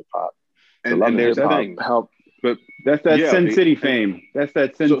Love and Hip Hop. And there's that thing. But that's that Sin City fame. That's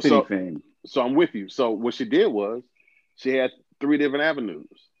that Sin City fame. So I'm with you. So what she did was she had 3 different avenues.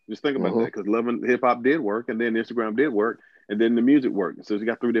 Just think about that, because Love and Hip Hop did work, and then Instagram did work, and then the music worked. So she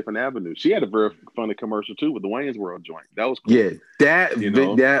got 3 different avenues. She had a very funny commercial too with the Wayne's World joint. That was cool. Yeah,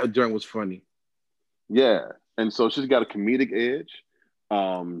 that joint was funny. Yeah, and so she's got a comedic edge.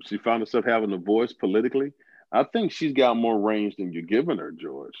 She found herself having a voice politically. I think she's got more range than you're giving her,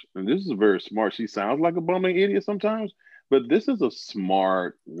 George. And this is very smart. She sounds like a bumbling idiot sometimes, but this is a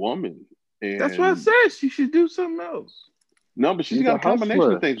smart woman. And that's what I said. She should do something else. No, but she's got a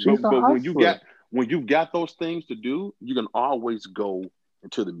combination of things. But when you got those things to do, you can always go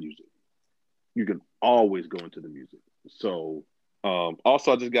into the music. You can always go into the music. So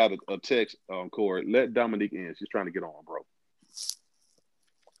also I just got a text, Corey. Let Dominique in. She's trying to get on, bro.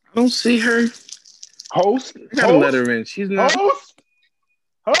 I don't see her. Host. I gotta let her in. She's not. Host.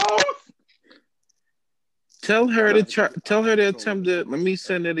 Tell her to try. Tell her to attempt it. Let me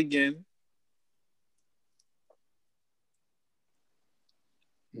send it again.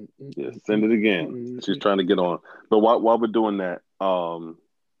 Yeah, send it again. She's trying to get on. But while we're doing that,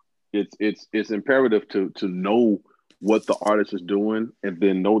 it's imperative to know what the artist is doing and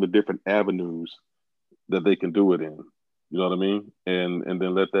then know the different avenues that they can do it in. You know what I mean? And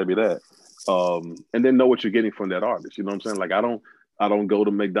then let that be that. And then know what you're getting from that artist. You know what I'm saying? Like I don't go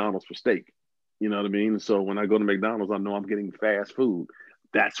to McDonald's for steak. You know what I mean? So when I go to McDonald's, I know I'm getting fast food.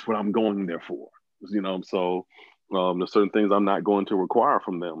 That's what I'm going there for. You know, so there's certain things I'm not going to require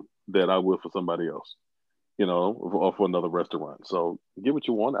from them that I will for somebody else, you know, or for another restaurant. So get what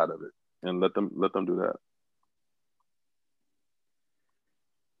you want out of it and let them do that.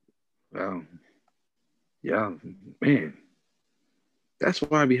 Wow. Yeah, man. That's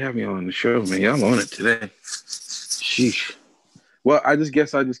why I be having y'all on the show, man. Y'all on it today. Sheesh. Well, I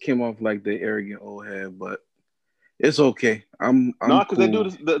guess I just came off like the arrogant old head, but it's okay. I'm no, because cool. they do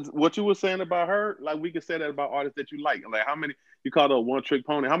this, what you were saying about her. Like we can say that about artists that you like. Like how many you call her a one trick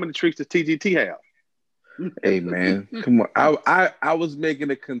pony? How many tricks does TGT have? Hey man, come on. I was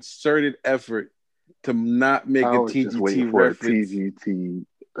making a concerted effort to not make a TGT reference. TGT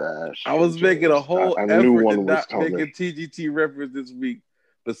bash. I was making a whole I effort knew to one was not make a TGT reference this week.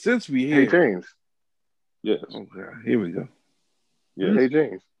 But since we here, Hey James. Yes. Okay, here we go. Yes. Hey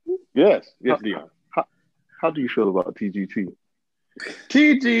James. Yes, Dion. How do you feel about TGT?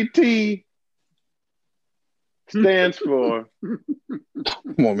 TGT stands for.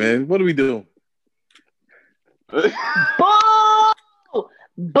 Come on, man. What are we doing? Boo!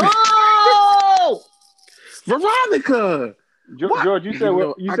 Boo! Veronica! George, you said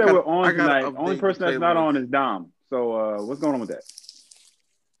we're on tonight. update Only person that's not on is Dom. So what's going on with that?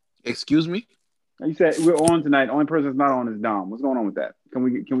 Excuse me? You said we're on tonight. Only person that's not on is Dom. What's going on with that? Can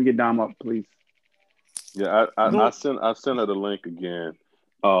we get Dom up, please? Yeah, I sent her the link again.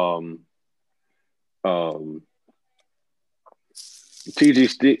 TGT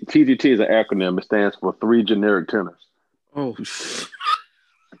is an acronym. It stands for three generic tenors. Oh,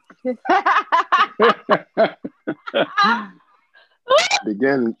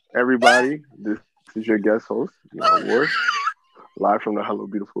 Again, everybody, this is your guest host, Ward, live from the Hello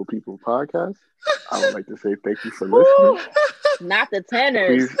Beautiful People podcast. I would like to say thank you for listening. Not the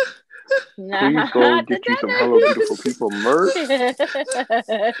tenors. Please go get you some Hello Beautiful People merch. And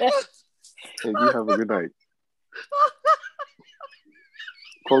you have a good night.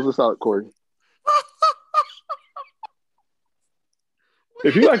 Close this out, Corey.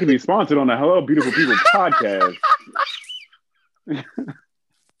 If you'd like to be sponsored on the Hello Beautiful People podcast.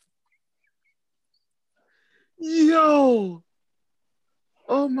 Yo!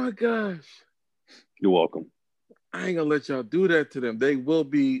 Oh my gosh. You're welcome. I ain't gonna let y'all do that to them. They will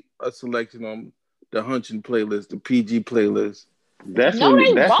be a selection on the Hunching playlist, the PG playlist. That's no,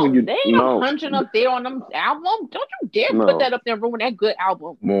 when they won't. when you they ain't no Hunching up there on them album. Don't you dare put that up there and ruin that good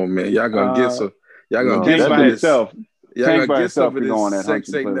album. Come on, man. Y'all gonna get some. Y'all gonna get some by itself. Y'all gonna get some of this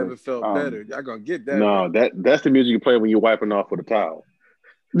sex ain't never felt better. Y'all gonna get that. No, right. that's the music you play when you're wiping off with a towel.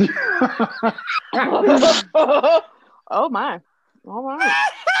 Oh my. All right.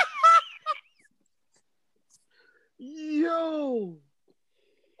 Yo.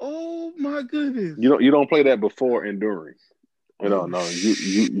 Oh my goodness. You don't play that before and during. No.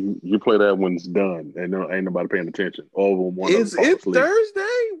 You play that when it's done and ain't nobody paying attention. All of them Is it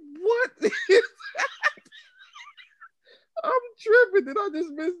Thursday? What? I'm tripping. Did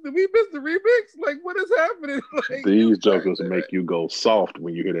we miss the remix? Like, what is happening? Like, these jokers make you go soft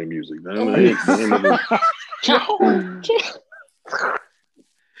when you hear their music.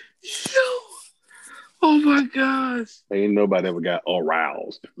 Oh my gosh. Ain't nobody ever got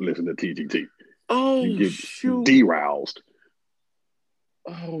aroused listening to TGT. Oh, you get shoot. deroused.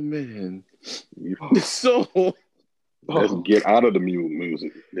 Oh man. So let's get out of the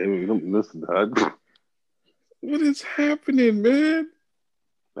music. Listen, what is happening, man?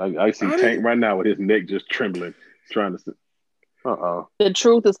 I see Tank right now with his neck just trembling, trying to. The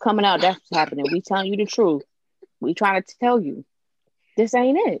truth is coming out. That's what's happening. We telling you the truth. We trying to tell you. This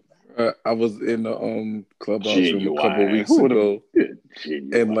ain't it. I was in the clubhouse room a couple of weeks ago,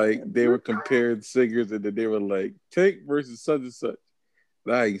 and like they were comparing singers, and then they were like Tank versus such and such.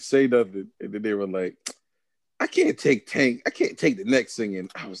 And I ain't say nothing, and then they were like, "I can't take Tank. I can't take the next singing."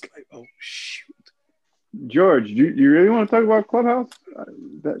 I was like, "Oh shoot." George, you really want to talk about Clubhouse?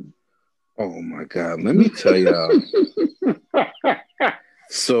 Oh my God, let me tell y'all.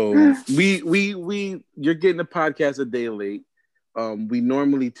 So we you're getting the podcast a day late. we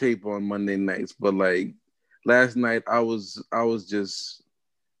normally tape on Monday nights, but like last night I was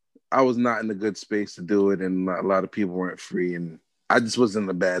not in a good space to do it, and a lot of people weren't free, and I just was in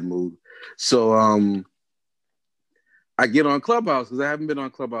a bad mood. So I get on Clubhouse because I haven't been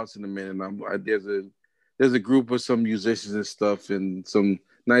on Clubhouse in a minute. There's a group of some musicians and stuff, and some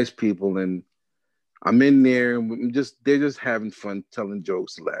nice people, and I'm in there, and they're just having fun, telling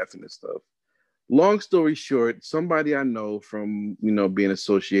jokes, laughing and stuff. Long story short, somebody I know from being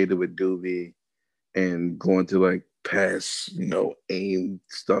associated with Doobie and going to like past AIM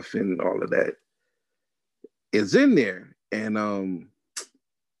stuff and all of that is in there, and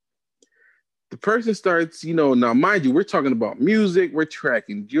the person starts, now mind you, we're talking about music, we're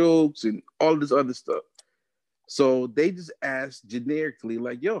tracking jokes and all this other stuff. So they just asked generically,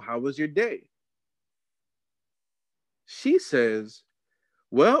 like, yo, how was your day? She says,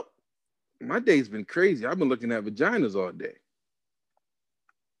 well, my day's been crazy. I've been looking at vaginas all day.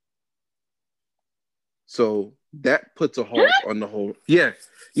 So that puts a halt on the whole. Yeah.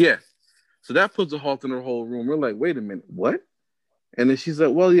 So that puts a halt in the whole room. We're like, wait a minute, what? And then she's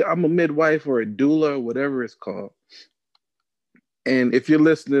like, well, yeah, I'm a midwife or a doula or whatever it's called. And if you're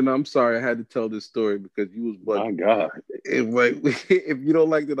listening, I'm sorry I had to tell this story because you was bugging. My God. If you don't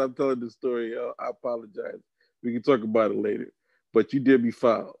like that I'm telling this story, I apologize. We can talk about it later. But you did me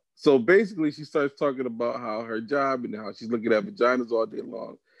foul. So basically, she starts talking about how her job and how she's looking at vaginas all day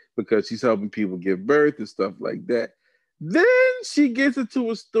long because she's helping people give birth and stuff like that. Then she gets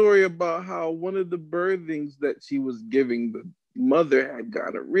into a story about how one of the birthings that she was giving, the mother had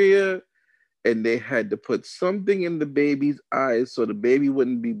gonorrhea, and they had to put something in the baby's eyes so the baby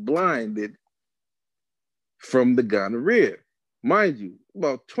wouldn't be blinded from the gonorrhea. Mind you,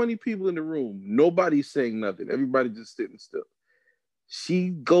 about 20 people in the room, nobody's saying nothing. Everybody just sitting still. She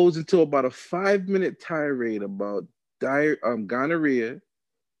goes into about a 5-minute tirade about gonorrhea.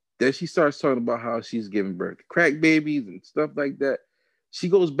 Then she starts talking about how she's giving birth to crack babies and stuff like that. She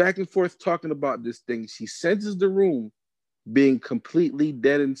goes back and forth talking about this thing. She senses the room being completely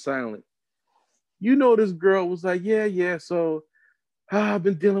dead and silent. This girl was like, yeah. So I've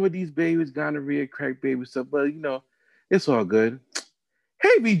been dealing with these babies, gonorrhea, crack baby stuff, but it's all good.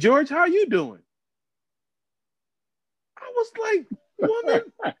 Hey, B. George, how you doing? I was like, woman,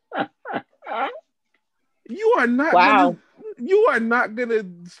 you are not gonna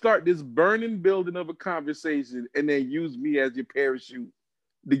start this burning building of a conversation and then use me as your parachute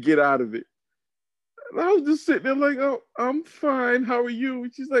to get out of it. And I was just sitting there like, oh, I'm fine. How are you?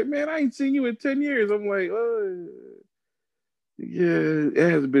 And she's like, man, I ain't seen you in 10 years. I'm like, oh, yeah,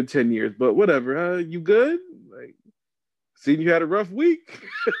 it hasn't been 10 years, but whatever. You good? Like, seen you had a rough week.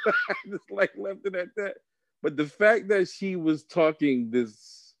 I just like left it at that. But the fact that she was talking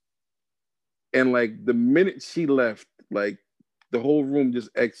this, and like the minute she left, like the whole room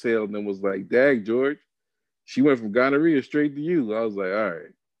just exhaled and was like, dag, George. She went from gonorrhea straight to you. I was like, all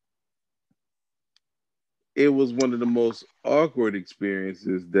right. It was one of the most awkward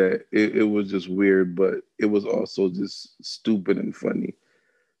experiences that it was just weird, but it was also just stupid and funny.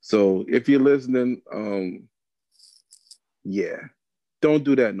 So if you're listening, yeah, don't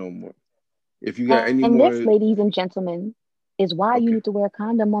do that no more. If you got any more... this, ladies and gentlemen, is why you need to wear a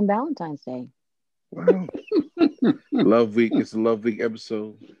condom on Valentine's Day. Wow. Love Week. It's a Love Week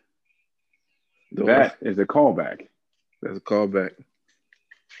episode. That is a callback. That's a callback.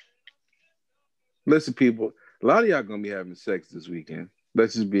 Listen, people, a lot of y'all gonna be having sex this weekend.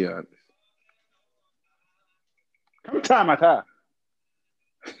 Let's just be honest. Come time, my time.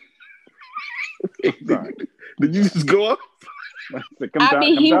 Did you just go up?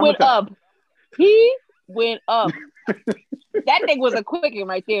 He went up. He went up. That thing was a quicken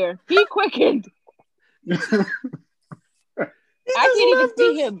right there. He quickened. I can't even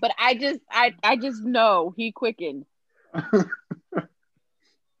see him, but I just know he quickened.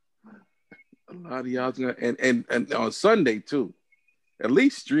 A lot of y'all's gonna and on Sunday too. At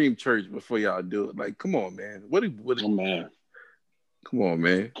least stream church before y'all do it. Like, come on, man. What oh, man. Come on,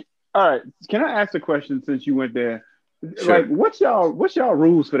 man. All right. Can I ask a question since you went there? Sure. Like, what's y'all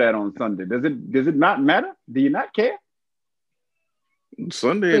rules for that on Sunday? Does it not matter? Do you not care?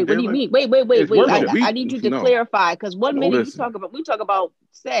 Sunday. Wait, what do you mean? Wait. I need you to clarify, because 1 minute we talk about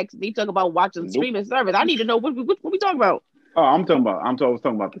sex, and you talk about watching streaming service. I need to know what we talking about. Oh, I was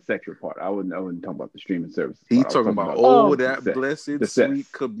talking about the sexual part. I wasn't talking about the streaming services. He's talking about that blessed sweet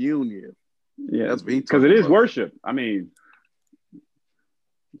communion. Yeah, that's what because it is worship. I mean,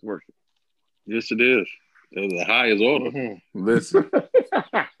 it's worship. Yes, it is. It's the highest order. Mm-hmm. Listen,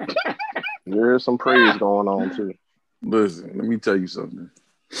 there is some praise going on too. Listen, let me tell you something.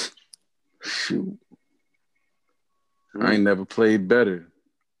 Shoot. I ain't never played better.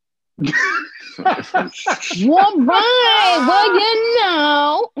 Well, right. Well, you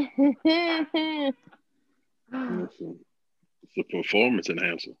know. Listen, it's a performance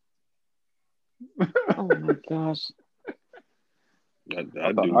enhancer. Oh my gosh. I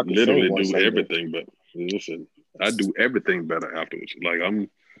thought do I could literally sing one do Sunday. everything, but listen, I do everything better afterwards. Like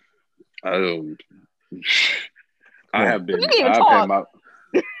I have been. You can't even I've talk. had my.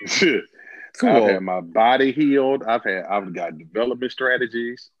 I've had my body healed. I've got development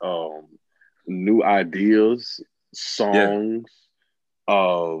strategies, new ideas, songs.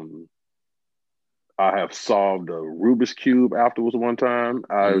 I have solved a Rubik's Cube afterwards one time.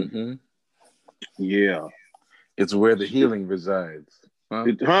 Yeah. It's where the healing resides.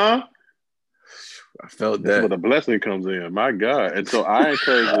 Huh? I felt That's that. where the blessing comes in. My God. And so I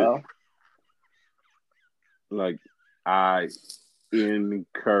encourage it. Like, I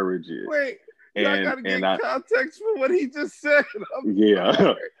encourage it. Wait, I gotta get context for what he just said.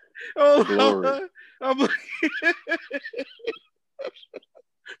 Yeah. Oh, Glory.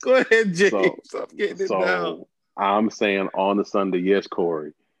 Go ahead, James. I'm getting it down. So I'm saying on the Sunday, yes,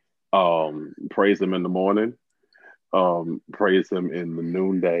 Corey. Praise him in the morning. Praise him in the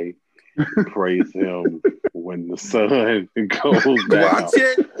noonday. Praise him when the sun goes down.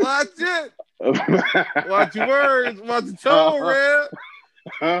 Watch it. Watch your words. Watch the tone,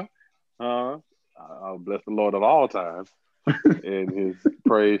 Red. I'll bless the Lord at all times, and His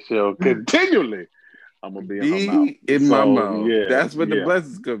praise shall continually. I'm gonna be in my mouth. Yeah, that's when the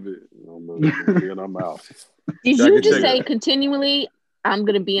blessings come in. I'm gonna be in my mouth. Did you just say continually? I'm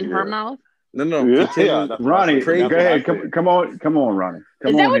gonna be in her mouth. No. Yeah, Ronnie, go ahead. Come on, Ronnie.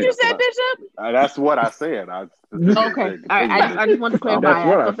 Is that what you said, Bishop? That's what I said. Okay. All right. I just wanted to clarify. That's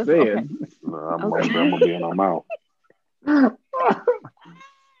what I said. Okay. I'm gonna be in her mouth.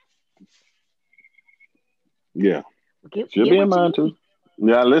 Yeah. She'll be in mine too.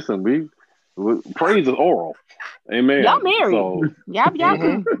 Yeah, listen, we praise is oral. Amen. Y'all married. So, y'all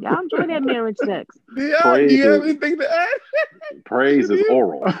enjoy that marriage sex. Do you have anything to add? Praise is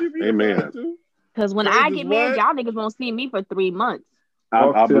oral. Amen. Because when I get married, y'all niggas won't see me for 3 months.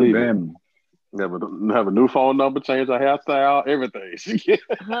 I believe them. Have a new phone number, change our hairstyle, everything.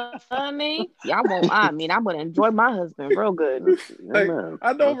 Honey, y'all won't. I mean, I'm gonna enjoy my husband real good. Like,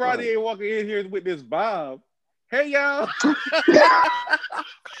 I know Ronnie ain't walking in here with this Bob. Hey y'all.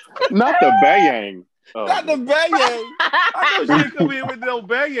 Not the bang. Not the bang. I know she ain't come in with no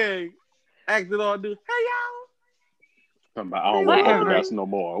bang. Acting all new. Hey y'all. I don't want to mess no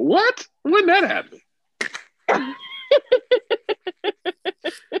more. What? When that happened?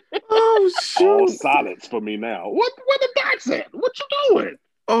 Oh shoot! All silence for me now. Where the docs at? What you doing?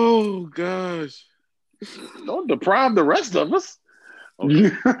 Oh gosh! Don't deprive the rest of us.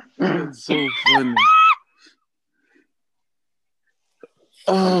 Okay. That's so funny.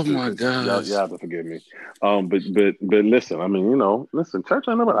 Oh my gosh! Y'all have to forgive me. But listen. I mean, listen. Church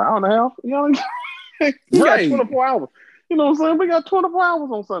ain't about an hour and a half. We got 24 hours. You know what I'm saying? We got 24 hours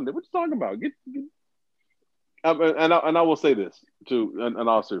on Sunday. What you talking about? And I will say this too, in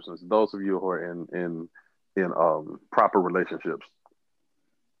all seriousness, those of you who are in proper relationships,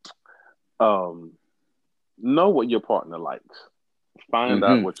 know what your partner likes. Find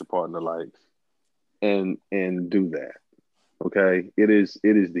out what your partner likes, and do that. Okay, it is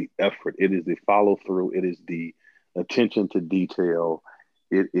the effort, it is the follow through, it is the attention to detail,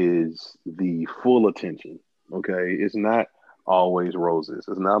 it is the full attention. Okay, it's not always roses,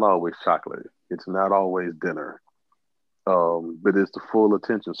 it's not always chocolate, it's not always dinner, but it's the full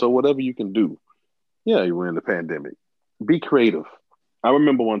attention. So whatever you can do, we're in the pandemic, be creative. I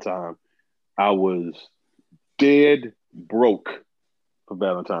remember one time I was dead broke for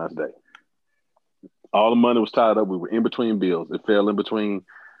Valentine's Day. All the money was tied up. We were in between bills. It fell in between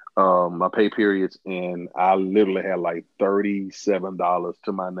my pay periods, and I literally had like $37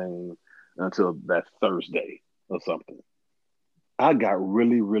 to my name until that Thursday or something. I got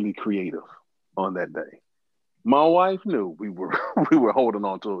really, really creative on that day. My wife knew we were holding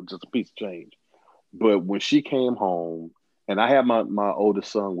on to just a piece of change. But when she came home, and I had my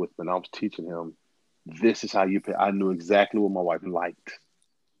oldest son with me, and I was teaching him, this is how you pay. I knew exactly what my wife liked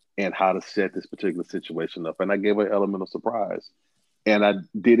and how to set this particular situation up. And I gave her an element of surprise. And I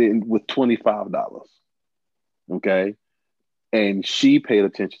did it with $25. Okay. And she paid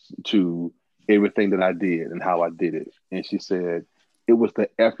attention to everything that I did and how I did it. And she said, it was the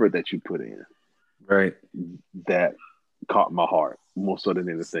effort that you put in. Right. That caught my heart more so than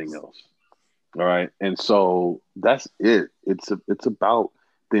anything else. All right. And so that's it. It's about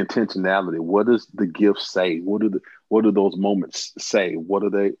the intentionality. What does the gift say? What do those moments say? What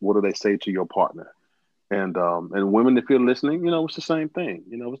do they say to your partner? And women, if you're listening, it's the same thing.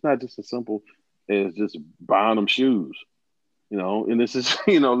 It's not just as simple as just buying them shoes. And this is,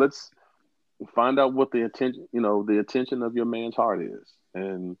 let's find out what the attention of your man's heart is,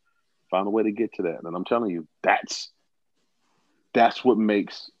 and find a way to get to that. And I'm telling you, that's what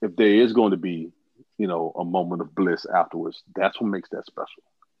makes, if there is going to be, a moment of bliss afterwards, that's what makes that special.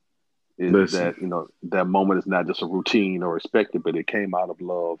 Is that, that moment is not just a routine or expected, but it came out of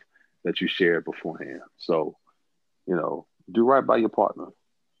love that you shared beforehand. So, do right by your partner.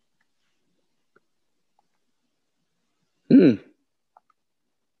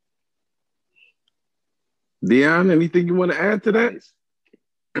 Dion, anything you want to add to that?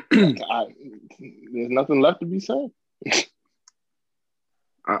 There's nothing left to be said.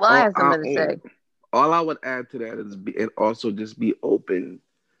 Well, I have something to say. All I would add to that is and also just be open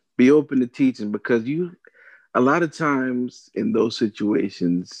to teaching, because a lot of times in those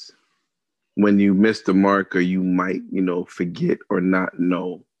situations when you miss the mark, or you might, forget or not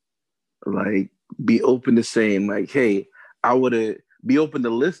know, like, be open to saying, like, hey, be open to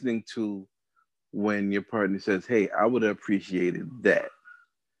listening to when your partner says, hey, I would have appreciated that.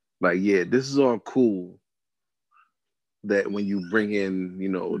 Like, yeah, this is all cool. That when you bring in,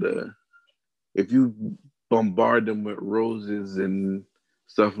 if you bombard them with roses and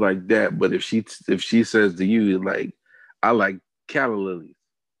stuff like that, but if she says to you, like, I like calla lilies,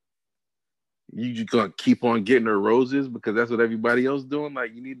 you just gonna keep on getting her roses because that's what everybody else doing?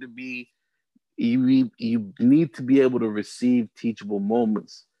 Like, you need to be able to receive teachable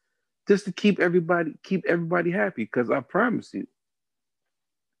moments just to keep everybody happy. Because I promise you,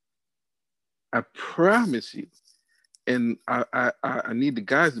 and I need the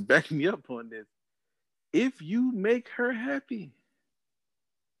guys to back me up on this. If you make her happy,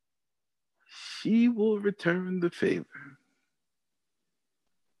 she will return the favor.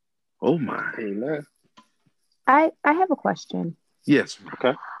 Oh my. Amen. I have a question. Yes.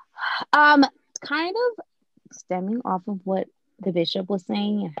 Okay. Kind of stemming off of what the bishop was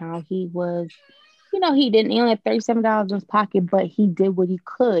saying, and how he was, he only had $37 in his pocket, but he did what he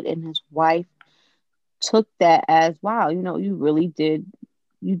could, and his wife took that as, wow, you really did,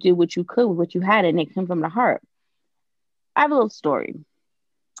 you did what you could with what you had, and it came from the heart. I have a little story.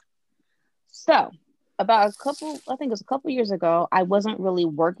 So about I think it was a couple years ago, I wasn't really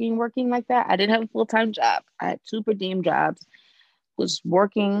working like that. I didn't have a full-time job. I had 2 per diem jobs, was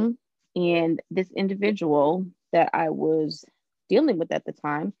working, and this individual that I was dealing with at the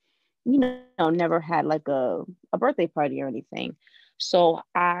time, never had like a birthday party or anything. So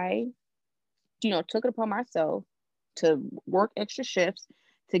I, took it upon myself to work extra shifts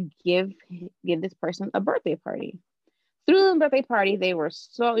to give this person a birthday party. Through the birthday party, they were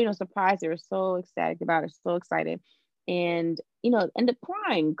so, surprised. They were so ecstatic about it, so excited. And, ended up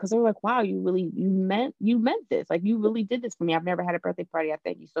crying because they were like, wow, you meant this. Like, you really did this for me. I've never had a birthday party. I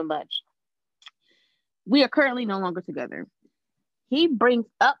thank you so much. We are currently no longer together. He brings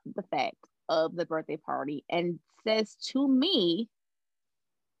up the fact of the birthday party and says to me,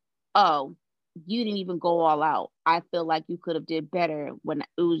 oh, you didn't even go all out. I feel like you could have did better when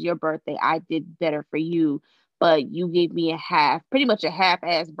it was your birthday. I did better for you, but you gave me pretty much a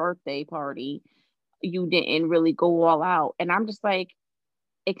half-ass birthday party. You didn't really go all out. And I'm just like,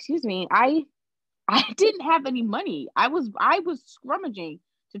 excuse me, I didn't have any money. I was scrummaging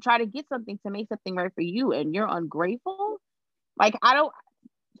to try to get something to make something right for you, and you're ungrateful. Like,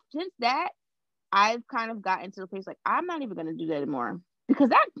 since that, I've kind of gotten to the place like, I'm not even gonna do that anymore, because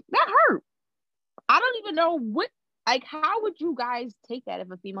that hurt. I don't even know how would you guys take that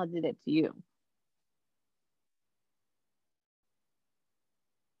if a female did it to you?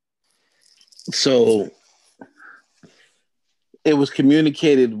 So it was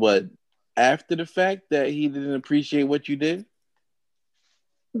communicated after the fact that he didn't appreciate what you did?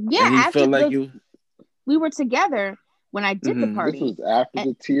 Yeah, and he felt like we were together when I did the party. This was after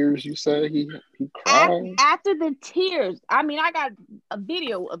the tears. You said he cried after the tears. I mean, I got a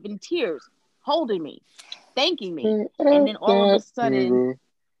video of in tears holding me, thanking me, and then all of a sudden,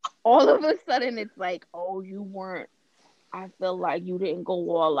 it's like, oh, you weren't. I feel like you didn't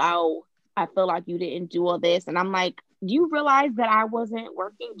go all out. I feel like you didn't do all this, and I'm like, do you realize that I wasn't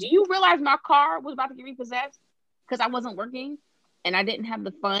working? Do you realize my car was about to get repossessed because I wasn't working and I didn't have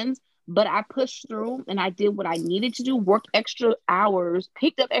the funds? But I pushed through and I did what I needed to do, work extra hours,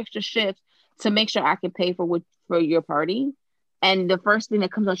 picked up extra shifts to make sure I could pay for your party. And the first thing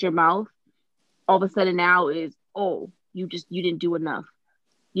that comes out your mouth all of a sudden now is, oh, you didn't do enough.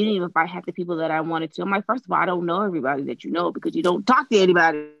 You didn't even invite half the people that I wanted to. I'm like, first of all, I don't know everybody that you know because you don't talk to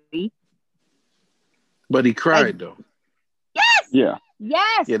anybody. But he cried though. Yes. Yeah.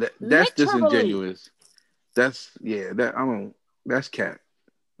 Yes. Yeah, that's disingenuous. That's yeah. That I don't. That's cat.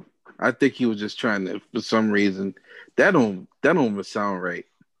 I think he was just trying to, for some reason, that don't even sound right.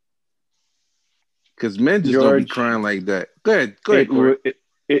 Because men just don't be George, crying like that. Go ahead, it, Corey. wa-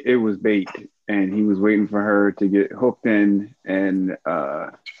 it it was bait, and he was waiting for her to get hooked in, and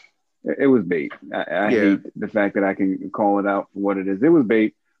it was bait. I Yeah. hate the fact that I can call it out for what it is. It was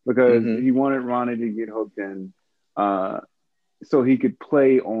bait because Mm-hmm. he wanted Ronnie to get hooked in, uh, so he could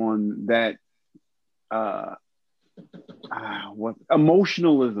play on that. Uh, what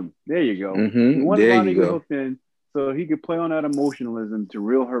emotionalism? There you go. He Mm-hmm. wanted There Ronnie you to get go. hooked in, so he could play on that emotionalism to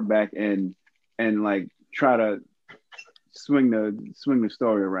reel her back in, and like try to swing the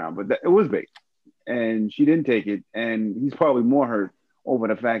story around. But it was bait, and she didn't take it, and he's probably more hurt over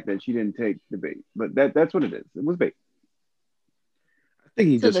the fact that she didn't take the bait. But that's what it is. It was bait. I think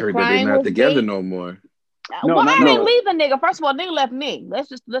he So just the heard that they're crime not was together bait. no more. No, Well, not I didn't no. leave the nigga. First of all, nigga left me. Let's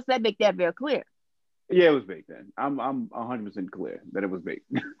make that very clear. Yeah, it was bait. Then I'm 100% clear that it was bait.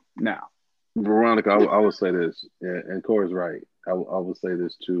 Now, Veronica, I would say this, and Corey's right. I would say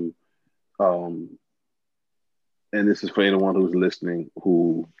this too. Um, and this is for anyone who's listening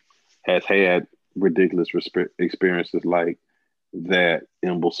who has had ridiculous experiences like that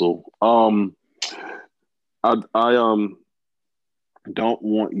imbecile. I don't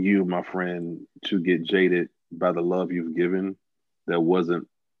want you, my friend, to get jaded by the love you've given that wasn't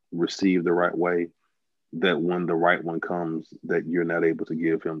received the right way. That when the right one comes, that you're not able to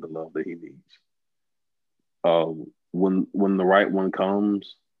give him the love that he needs. When the right one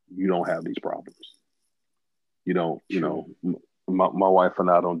comes, you don't have these problems. You don't. You know, my wife and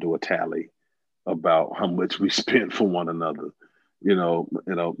I don't do a tally about how much we spent for one another.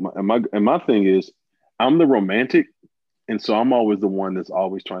 My thing is, I'm the romantic, and so I'm always the one that's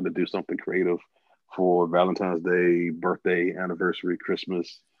always trying to do something creative for Valentine's Day, birthday, anniversary,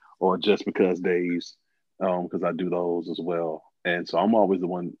 Christmas, or just because days, because I do those as well. And so I'm always the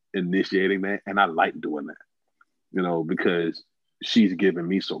one initiating that, and I like doing that, because she's given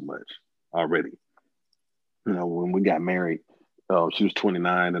me so much already. When we got married, she was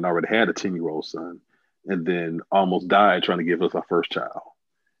 29 and already had a 10-year-old son, and then almost died trying to give us our first child.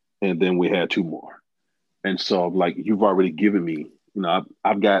 And then we had two more. And so I'm like, you've already given me,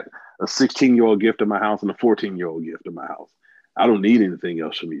 I've got a 16-year-old gift in my house and a 14-year-old gift in my house. I don't need anything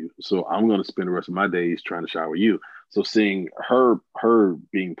else from you. So I'm going to spend the rest of my days trying to shower you. So seeing her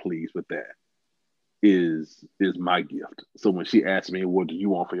being pleased with that is my gift. So when she asked me, what do you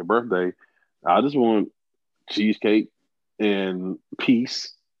want for your birthday? I just want cheesecake and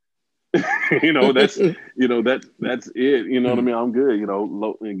peace. That's that's it. You know what I mean? I'm good.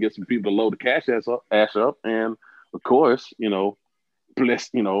 And get some people to load the cash ash up, and of course, bless,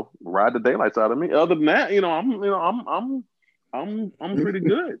 ride the daylights out of me. Other than that, I'm pretty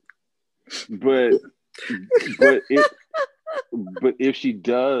good. But if she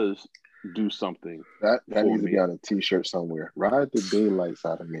does do something That for needs to me, be on a t-shirt somewhere. Ride the daylights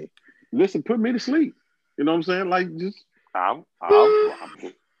out of me. listen, put me to sleep. You know what I'm saying? Like, just I'm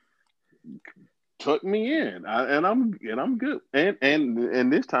tuck me in, and I'm good.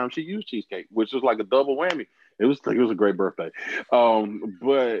 And this time she used cheesecake, which was like a double whammy. It was a great birthday.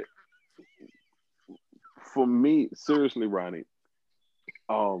 But for me, seriously, Ronnie,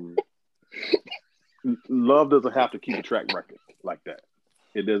 love doesn't have to keep a track record like that.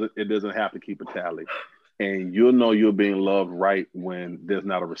 It doesn't have to keep a tally, and you'll know you're being loved right when there's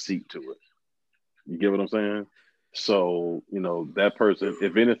not a receipt to it. You get what I'm saying? So, that person,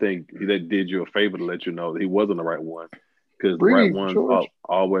 if anything, that did you a favor to let you know that he wasn't the right one, because the right Breathe, ones George.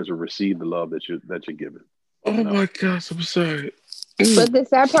 always will receive the love that you're given. Oh my gosh, I'm sorry. But the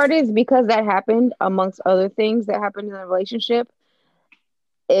sad part is because that happened amongst other things that happened in the relationship.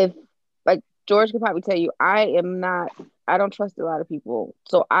 If like George could probably tell you, I don't trust a lot of people.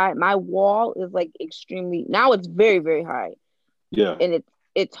 So my wall is like extremely now it's very, very high. Yeah. And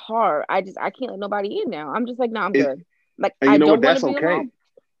it's hard. I can't let nobody in now. I'm just like, no, I'm good. Like And I you know don't what? want That's to be okay. alone.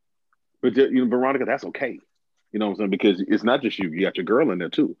 But Veronica, that's okay. You know what I'm saying? Because it's not just you. You got your girl in there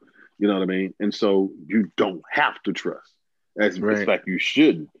too. You know what I mean? And so you don't have to trust. As a Right. fact, you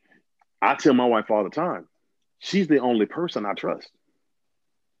shouldn't. I tell my wife all the time, she's the only person I trust.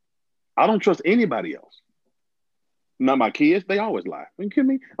 I don't trust anybody else. Not my kids. They always lie. Are you kidding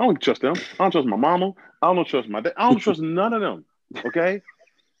me? I don't trust them. I don't trust my mama. I don't trust my dad. I don't trust none of them. Okay?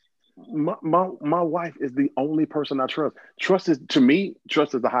 My wife is the only person I trust. Trust is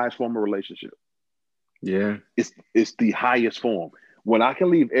the highest form of relationship. Yeah. It's the highest form. When I can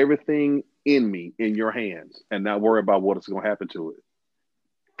leave everything in me in your hands and not worry about what is going to happen to it,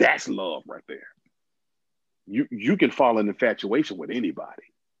 that's love right there. You can fall in infatuation with anybody,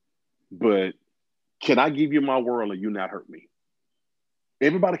 but Can I give you my world and you not hurt me?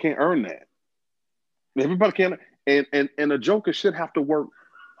 Everybody can't earn that. Everybody can't. And a joker should have to work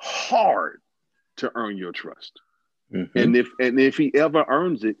hard to earn your trust. Mm-hmm. And if he ever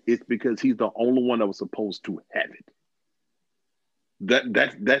earns it, it's because he's the only one that was supposed to have it.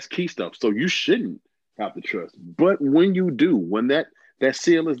 That's key stuff. So you shouldn't have to trust. But when you do, when that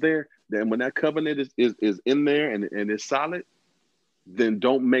seal is there, then when that covenant is in there and it's solid, then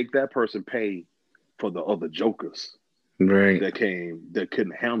don't make that person pay for the other jokers that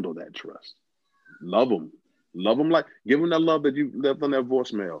couldn't handle that trust. Love them like give them that love that you left on that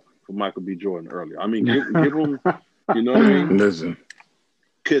voicemail for Michael B. Jordan earlier. I mean, give him, you know what I mean? Listen,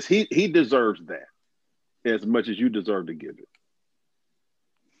 because he deserves that as much as you deserve to give it.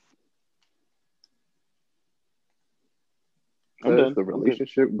 I'm done. The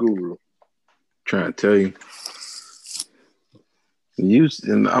relationship guru. Trying to tell you.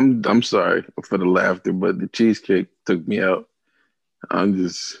 And I'm sorry for the laughter, but the cheesecake took me out.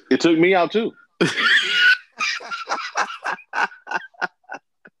 It took me out too.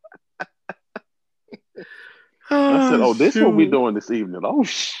 I said, "Oh, this is what we doing this evening." Oh,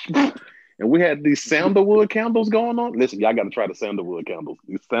 and we had these sandalwood candles going on. Listen, y'all got to try the sandalwood candles.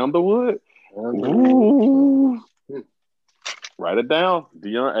 These sandalwood. Ooh. Write it down,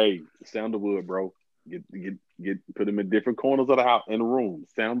 Dion. Hey, sandalwood, bro. Get put them in different corners of the house in the room.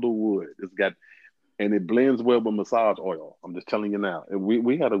 Sandalwood. And it blends well with massage oil. I'm just telling you now. And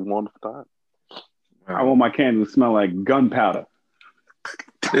we had a wonderful time. I want my candles to smell like gunpowder.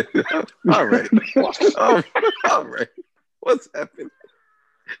 All right. All right. What's happening?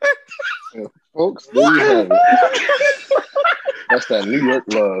 Yeah, folks, there you have it. That's that New York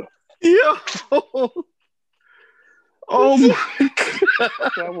love. Yo. Oh my God.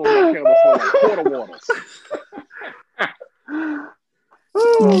 I want my candles smell like quarter waters.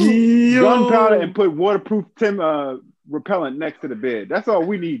 Gunpowder and put waterproof repellent next to the bed. That's all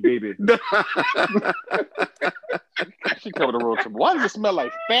we need, baby. She covered the road trip. Why does it smell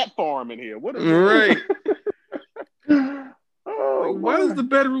like Fat Farm in here? What is right? Oh, why does the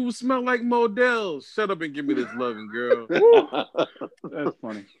bedroom smell like Modell's? Shut up and give me this loving, girl. That's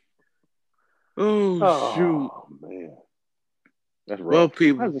funny. Oh, shoot. Oh, man. That's rough. Well,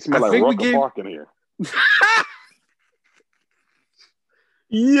 people, why does it smell like Rucker Park in here?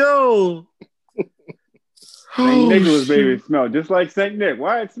 Yo. St. Nicholas, baby, smell just like St. Nick.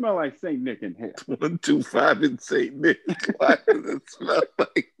 Why it smell like St. Nick in here? 125 in St. Nick. Why does it smell like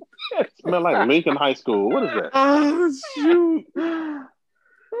that? It smell like Lincoln High School. What is that? Oh, shoot.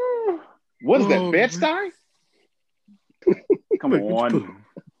 What is that, Bed-Stuy? Come on.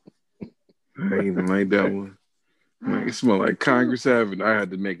 I ain't even like that one. Man, it smell like Congress Avenue. I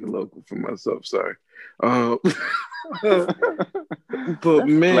had to make it local for myself. Sorry. But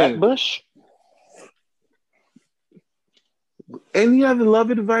man, Flatbush? any other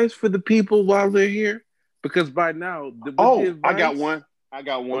love advice for the people while they're here? Because by now, I got one.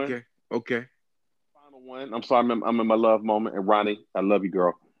 Okay. Final one. I'm sorry, I'm in my love moment. And Ronnie, I love you,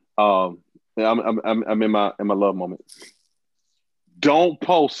 girl. I'm in my love moment. Don't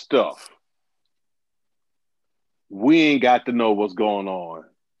post stuff. We ain't got to know what's going on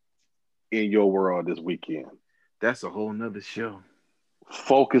in your world this weekend. That's a whole nother show.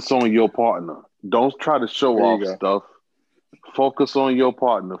 Focus on your partner. Don't try to show off stuff. Focus on your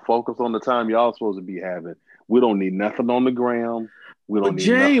partner. Focus on the time y'all supposed to be having. We don't need nothing on the gram. We don't need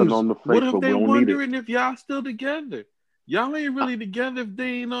nothing on the Facebook. What if they we don't wondering if y'all still together? Y'all ain't really together if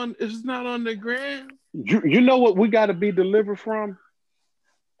they ain't on. If it's not on the gram. You know what we got to be delivered from?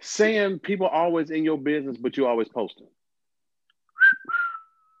 Saying people always in your business, but you always posting.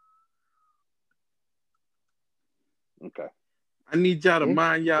 Okay. I need y'all to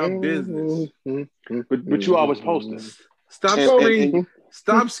mind y'all business. But you always posting. Stop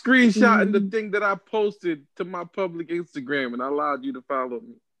screenshotting the thing that I posted to my public Instagram and I allowed you to follow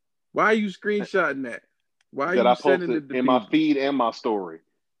me. Why are you screenshotting that? Why are that you I sending posted it to in people? my feed and my story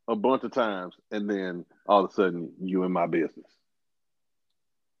a bunch of times, and then all of a sudden you in my business.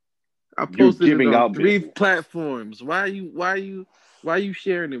 I posted it on out 3 business. platforms. Why are you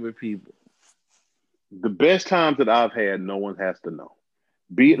sharing it with people? The best times that I've had, no one has to know.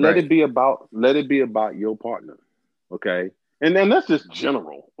 Let it be about your partner. Okay. And then that's just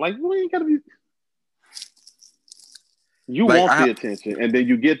general. Like, we ain't gotta be. You want the attention, and then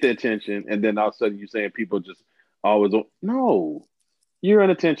you get the attention, and then all of a sudden you're saying people just always no. You're an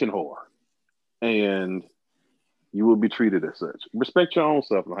attention whore. And you will be treated as such. Respect your own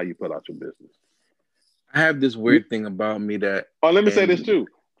self and how you put out your business. I have this weird thing about me that. Oh, let me say this too.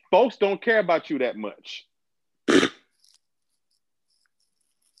 Folks don't care about you that much.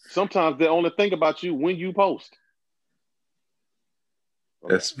 sometimes they only think about you when you post.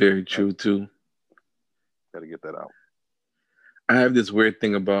 That's very true too. Got to get that out. I have this weird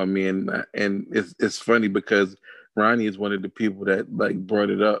thing about me, and it's funny because Ronnie is one of the people that like brought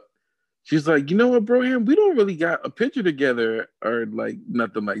it up. She's like, you know what, Broham, we don't really got a picture together or like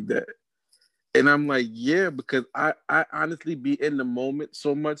nothing like that. And I'm like, yeah, because I honestly be in the moment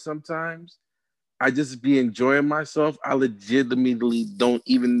so much sometimes. I just be enjoying myself. I legitimately don't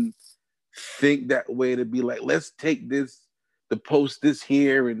even think that way to be like, let's take this to post this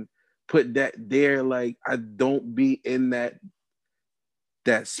here and put that there. Like I don't be in that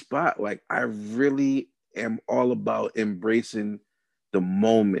spot. Like I really am all about embracing the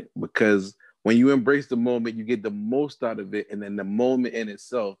moment, because when you embrace the moment, you get the most out of it, and then the moment in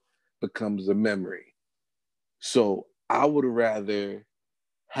itself becomes a memory. So I would rather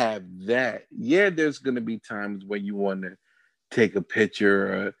have that. Yeah, there's gonna be times when you want to take a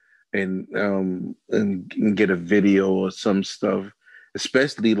picture and get a video or some stuff,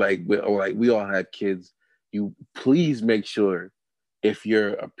 especially like we all have kids. You please make sure, if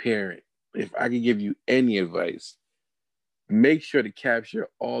you're a parent, if I can give you any advice, make sure to capture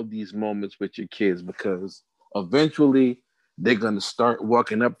all these moments with your kids, because eventually they're going to start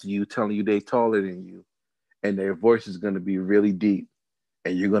walking up to you telling you they're taller than you, and their voice is going to be really deep,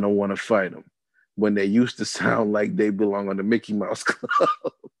 and you're going to want to fight them when they used to sound like they belong on the Mickey Mouse Club.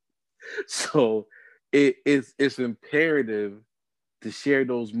 So it's imperative to share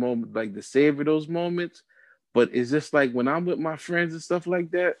those moments, like to savor those moments. But it's just like when I'm with my friends and stuff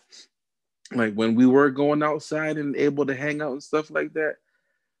like that, like when we were going outside and able to hang out and stuff like that,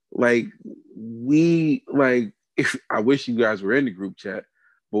 like if I wish you guys were in the group chat,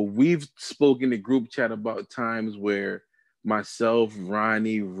 but we've spoken in the group chat about times where myself,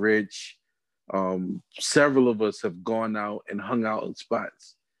 Ronnie, Rich, several of us have gone out and hung out in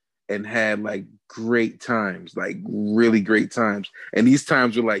spots and had like great times, like really great times. And these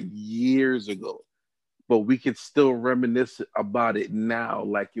times were like years ago, but we could still reminisce about it now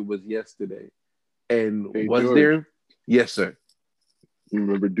like it was yesterday. And Hey, was George. there? Yes, sir. You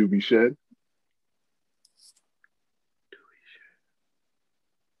remember Doobie Shed?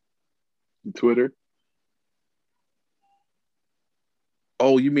 Twitter?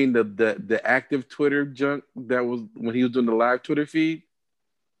 Oh, you mean the active Twitter junk that was when he was doing the live Twitter feed?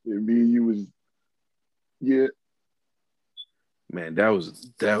 Yeah, me and you was, yeah. Man, that was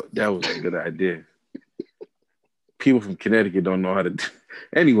a good idea. People from Connecticut don't know how to do.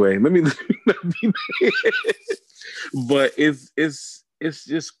 Anyway, let me but it's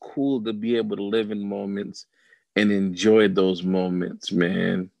just cool to be able to live in moments and enjoy those moments,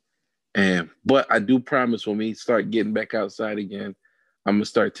 man. But I do promise when we start getting back outside again, I'm gonna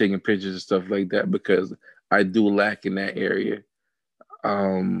start taking pictures and stuff like that, because I do lack in that area.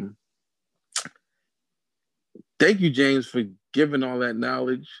 Thank you, James, for giving all that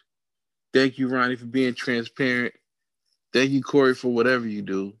knowledge. Thank you, Ronnie, for being transparent. Thank you, Corey, for whatever you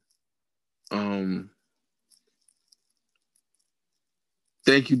do.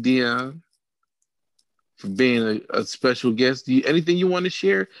 Thank you, Dion, for being a special guest. Anything you want to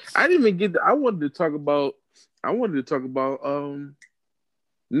share? I didn't even get. I wanted to talk about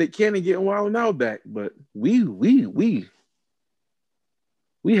Nick Cannon getting Wild 'N Out back, but we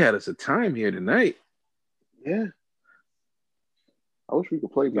had us a time here tonight. Yeah. I wish we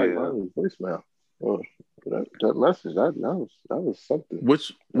could play back Ronnie's voicemail. Oh, that message, that was something.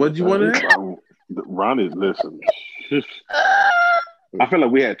 What do you want to Ronnie, listen. I feel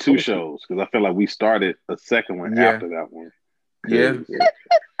like we had two shows, because I feel like we started a second one after that one. Yeah.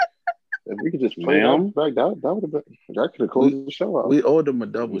 If we could just play that back, that could have closed the show out. We owed them a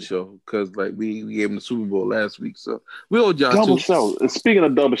double show, because like we gave them the Super Bowl last week, so we owed y'all double two. show. Speaking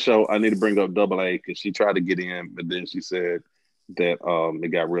of double show, I need to bring up Double A, because she tried to get in, but then she said that it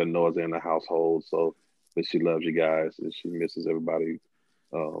got real noisy in the household. So, but she loves you guys and she misses everybody.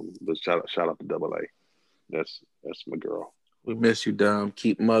 But shout out to Double A. That's my girl. We miss you, Dom.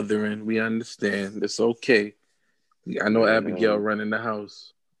 Keep mothering. We understand. It's okay. I know Abigail running the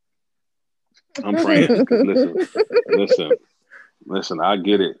house. I'm praying. Listen. I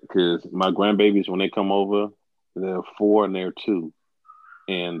get it, because my grandbabies, when they come over, they're 4 and they're 2,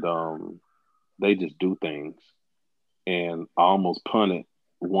 and they just do things. And I almost punted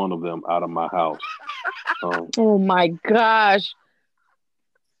one of them out of my house. Oh my gosh!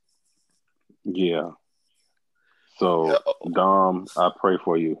 Yeah. So Dom, I pray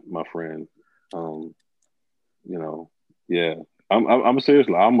for you, my friend. Yeah. I'm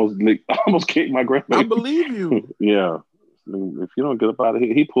seriously. I almost kicked my grandbaby. I believe you. Yeah. If you don't get up out of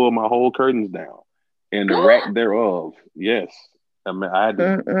here, he pulled my whole curtains down and the rack thereof. Yes. I mean, I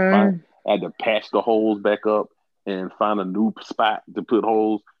had to patch the holes back up and find a new spot to put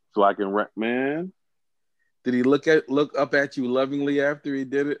holes so I can man. Did he look up at you lovingly after he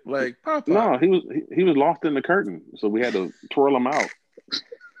did it? Like, Papa? No, he was lost in the curtain, so we had to twirl him out.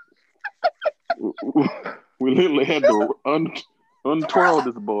 We literally had to untwirl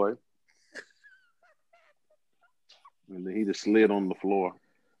this boy, and then he just slid on the floor.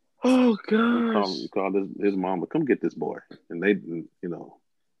 Oh gosh! He called his mama, "Come get this boy," and they,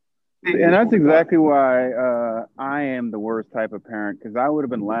 And that's exactly why I am the worst type of parent, because I would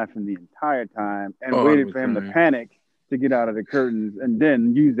have been laughing the entire time and waited for him to panic to get out of the curtains and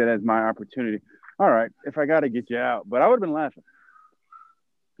then use that as my opportunity. All right, if I got to get you out. But I would have been laughing.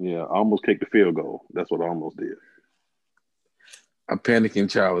 Yeah, I almost kicked the field goal. That's what I almost did. A panicking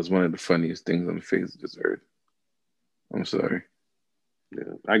child is one of the funniest things on the face of this earth. I'm sorry.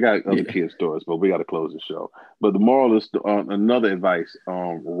 Yeah, I got other kid stories, but we got to close the show. But the moral is another advice: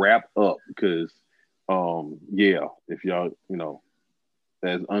 wrap up, because, if y'all,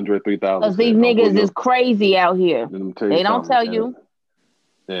 as Andre 3000, because these niggas is crazy out here. They don't tell you.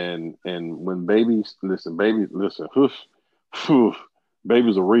 And when babies listen, babies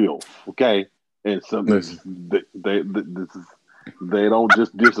are real, okay? And some they don't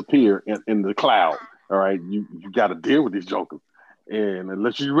just disappear in the cloud. All right, you got to deal with these jokers. And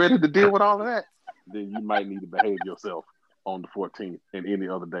unless you're ready to deal with all of that, then you might need to behave yourself on the 14th and any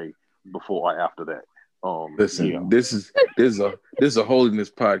other day before or after that. Listen, this is a holiness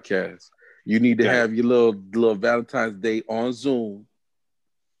podcast. You need to have your little Valentine's Day on Zoom.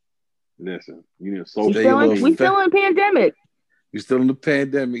 Listen, you need we still in pandemic. You're still in the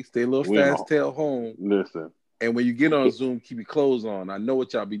pandemic. Stay a little fast tail home. Listen, and when you get on Zoom, keep your clothes on. I know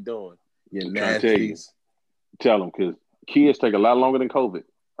what y'all be doing. You nasties. Tell them, because kids take a lot longer than COVID.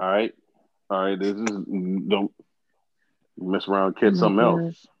 All right. This is don't mess around and catch something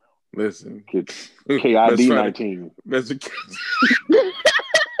else. Listen, KID 19.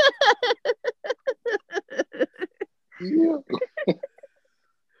 Yeah.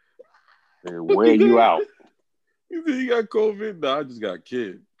 And wear you out. You think you got COVID? No, I just got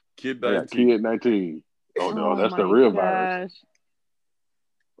kid 19. Kid 19. Oh no, that's the real virus.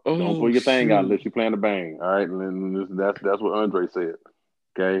 Don't pull your thing out unless you're playing the bang. All right, and that's what Andre said.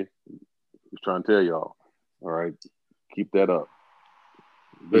 Okay, he's trying to tell y'all. All right, keep that up.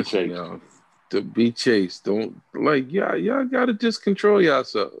 Listen, y'all, to be chased. Don't y'all gotta just control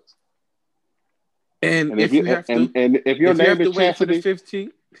yourselves. And if you have to, and if your name is Chastity,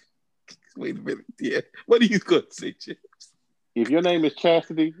 15th. Wait a minute. Yeah, what are you going to say, James? If your name is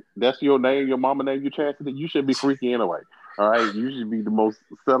Chastity, that's your name. Your mama named you Chastity. You should be freaky anyway. All right, you should be the most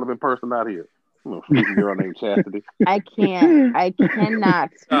celibate person out here. Freaky girl named Chastity. I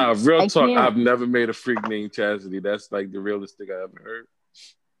cannot. Real talk. I've never made a freak named Chastity. That's like the realest thing I ever heard.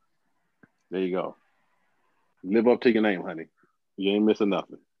 There you go. Live up to your name, honey. You ain't missing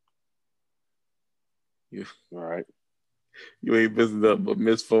nothing. Yeah. All right. You ain't missing up but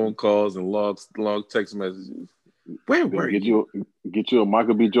missed phone calls and long text messages. Where were you? Get you a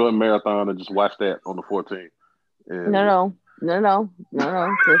Michael B. Jordan marathon and just watch that on the 14th. And no.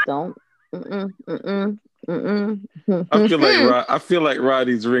 Just don't. I feel like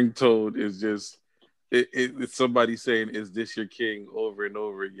Roddy's ringtone is just it's somebody saying, "Is this your king?" over and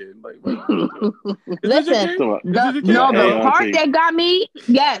over again. Like, listen, the part that got me,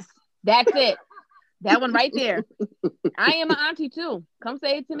 yes, that's it. That one right there. I am an auntie too. Come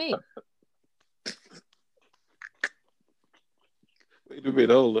say it to me. Wait a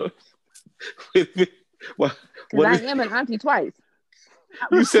minute, hold up. Wait a minute. What I am an auntie twice.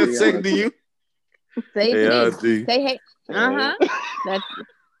 You said say to you? Say it to me. Auntie. Say hey.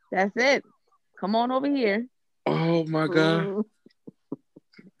 That's it. Come on over here. Oh my God. All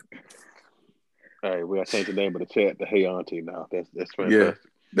right, we gotta change the name of the chat to Hey Auntie now. That's fantastic. Yeah,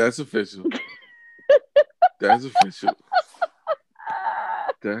 that's official. That's official.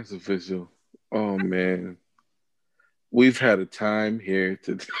 That's official. Oh man. We've had a time here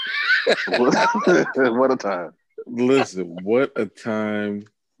to what a time. Listen, what a time.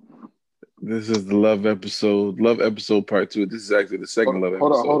 This is the love episode part 2. This is actually the second love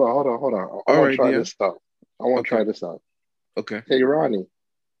episode. Hold on. I want to try this out. I want to try this out. Okay. Hey, Ronnie.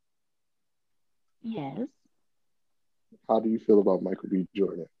 Yes. How do you feel about Michael B.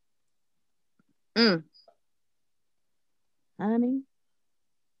 Jordan? Honey,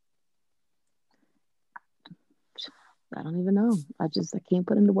 I don't even know. I can't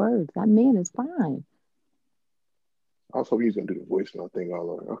put into words. That man is fine. I was hoping he was gonna do the voicemail thing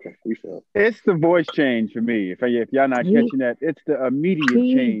all over. Okay, we fell. It's the voice change for me. If y'all not catching that, it's the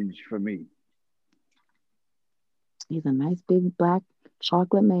immediate change for me. He's a nice big black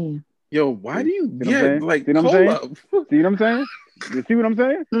chocolate man. Yo, why do you See what I'm saying? like See what I'm hold saying? up? See what I'm saying? You see what I'm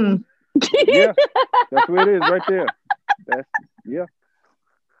saying? Mm. Yeah, that's what it is right there. That's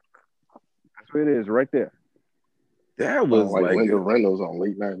what it is right there. That was Like like Linda Reynolds on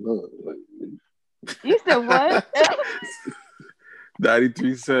Late Night Love. Like, You said what?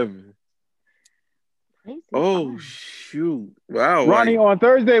 93.7. Oh shoot! Wow, Ronnie, like, on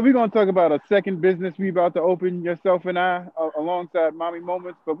Thursday, we're going to talk about a second business we about to open, yourself and I, alongside Mommy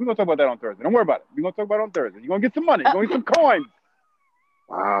Moments. But we're going to talk about that on Thursday. Don't worry about it. We're going to talk about it on Thursday. You're going to get some money. You're going to get some coins.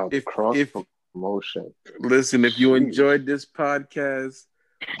 wow, if cross promotion. listen, if you Jeez. enjoyed this podcast,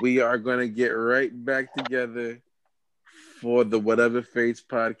 we are gonna get right back together for the Whatever Fates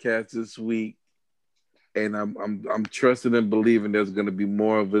podcast this week. And I'm trusting and believing there's gonna be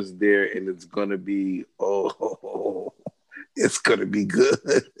more of us there, and it's gonna be it's gonna be good.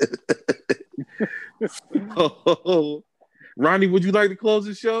 Ronnie, would you like to close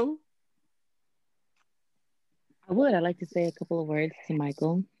the show? I would. I'd like to say a couple of words to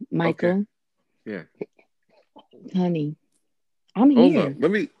Michael. Michael, Yeah. honey, I'm Hold here.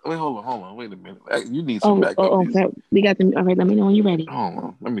 on. Hold on. Wait a minute. You need some backup. Okay. We got them. All right, let me know when you're ready. Hold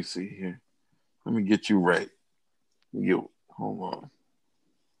on. Let me see here. Let me get you right. Hold on.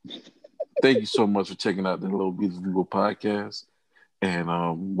 Thank you so much for checking out the Little Beautiful podcast.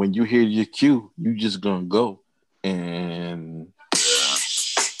 And when you hear your cue, you just gonna go and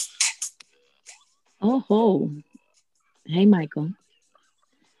Oh, hey, Michael.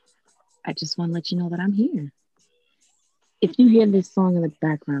 I just want to let you know that I'm here. If you hear this song in the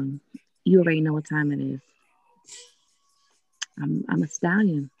background, you already know what time it is. I'm a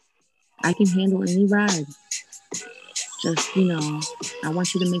stallion. I can handle any ride. Just, I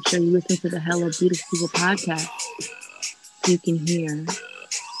want you to make sure you listen to the Hello Beautiful People podcast so you can hear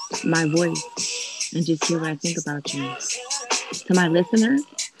my voice and just hear what I think about you. To my listeners,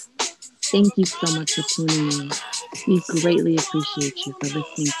 thank you so much for tuning in. We greatly appreciate you for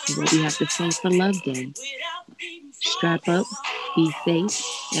listening to what we have to say for Love Day. Strap up, be safe,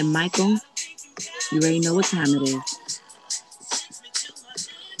 and Michael, you already know what time it is.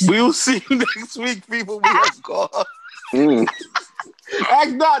 we'll see you next week, people. We are gone.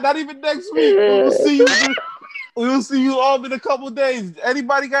 Not even next week. We will see you all in a couple days.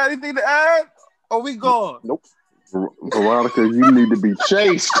 Anybody got anything to add? Or we gone? Nope. Veronica, you need to be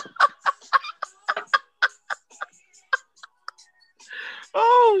chased.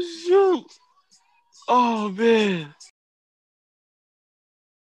 Oh shoot! Oh man.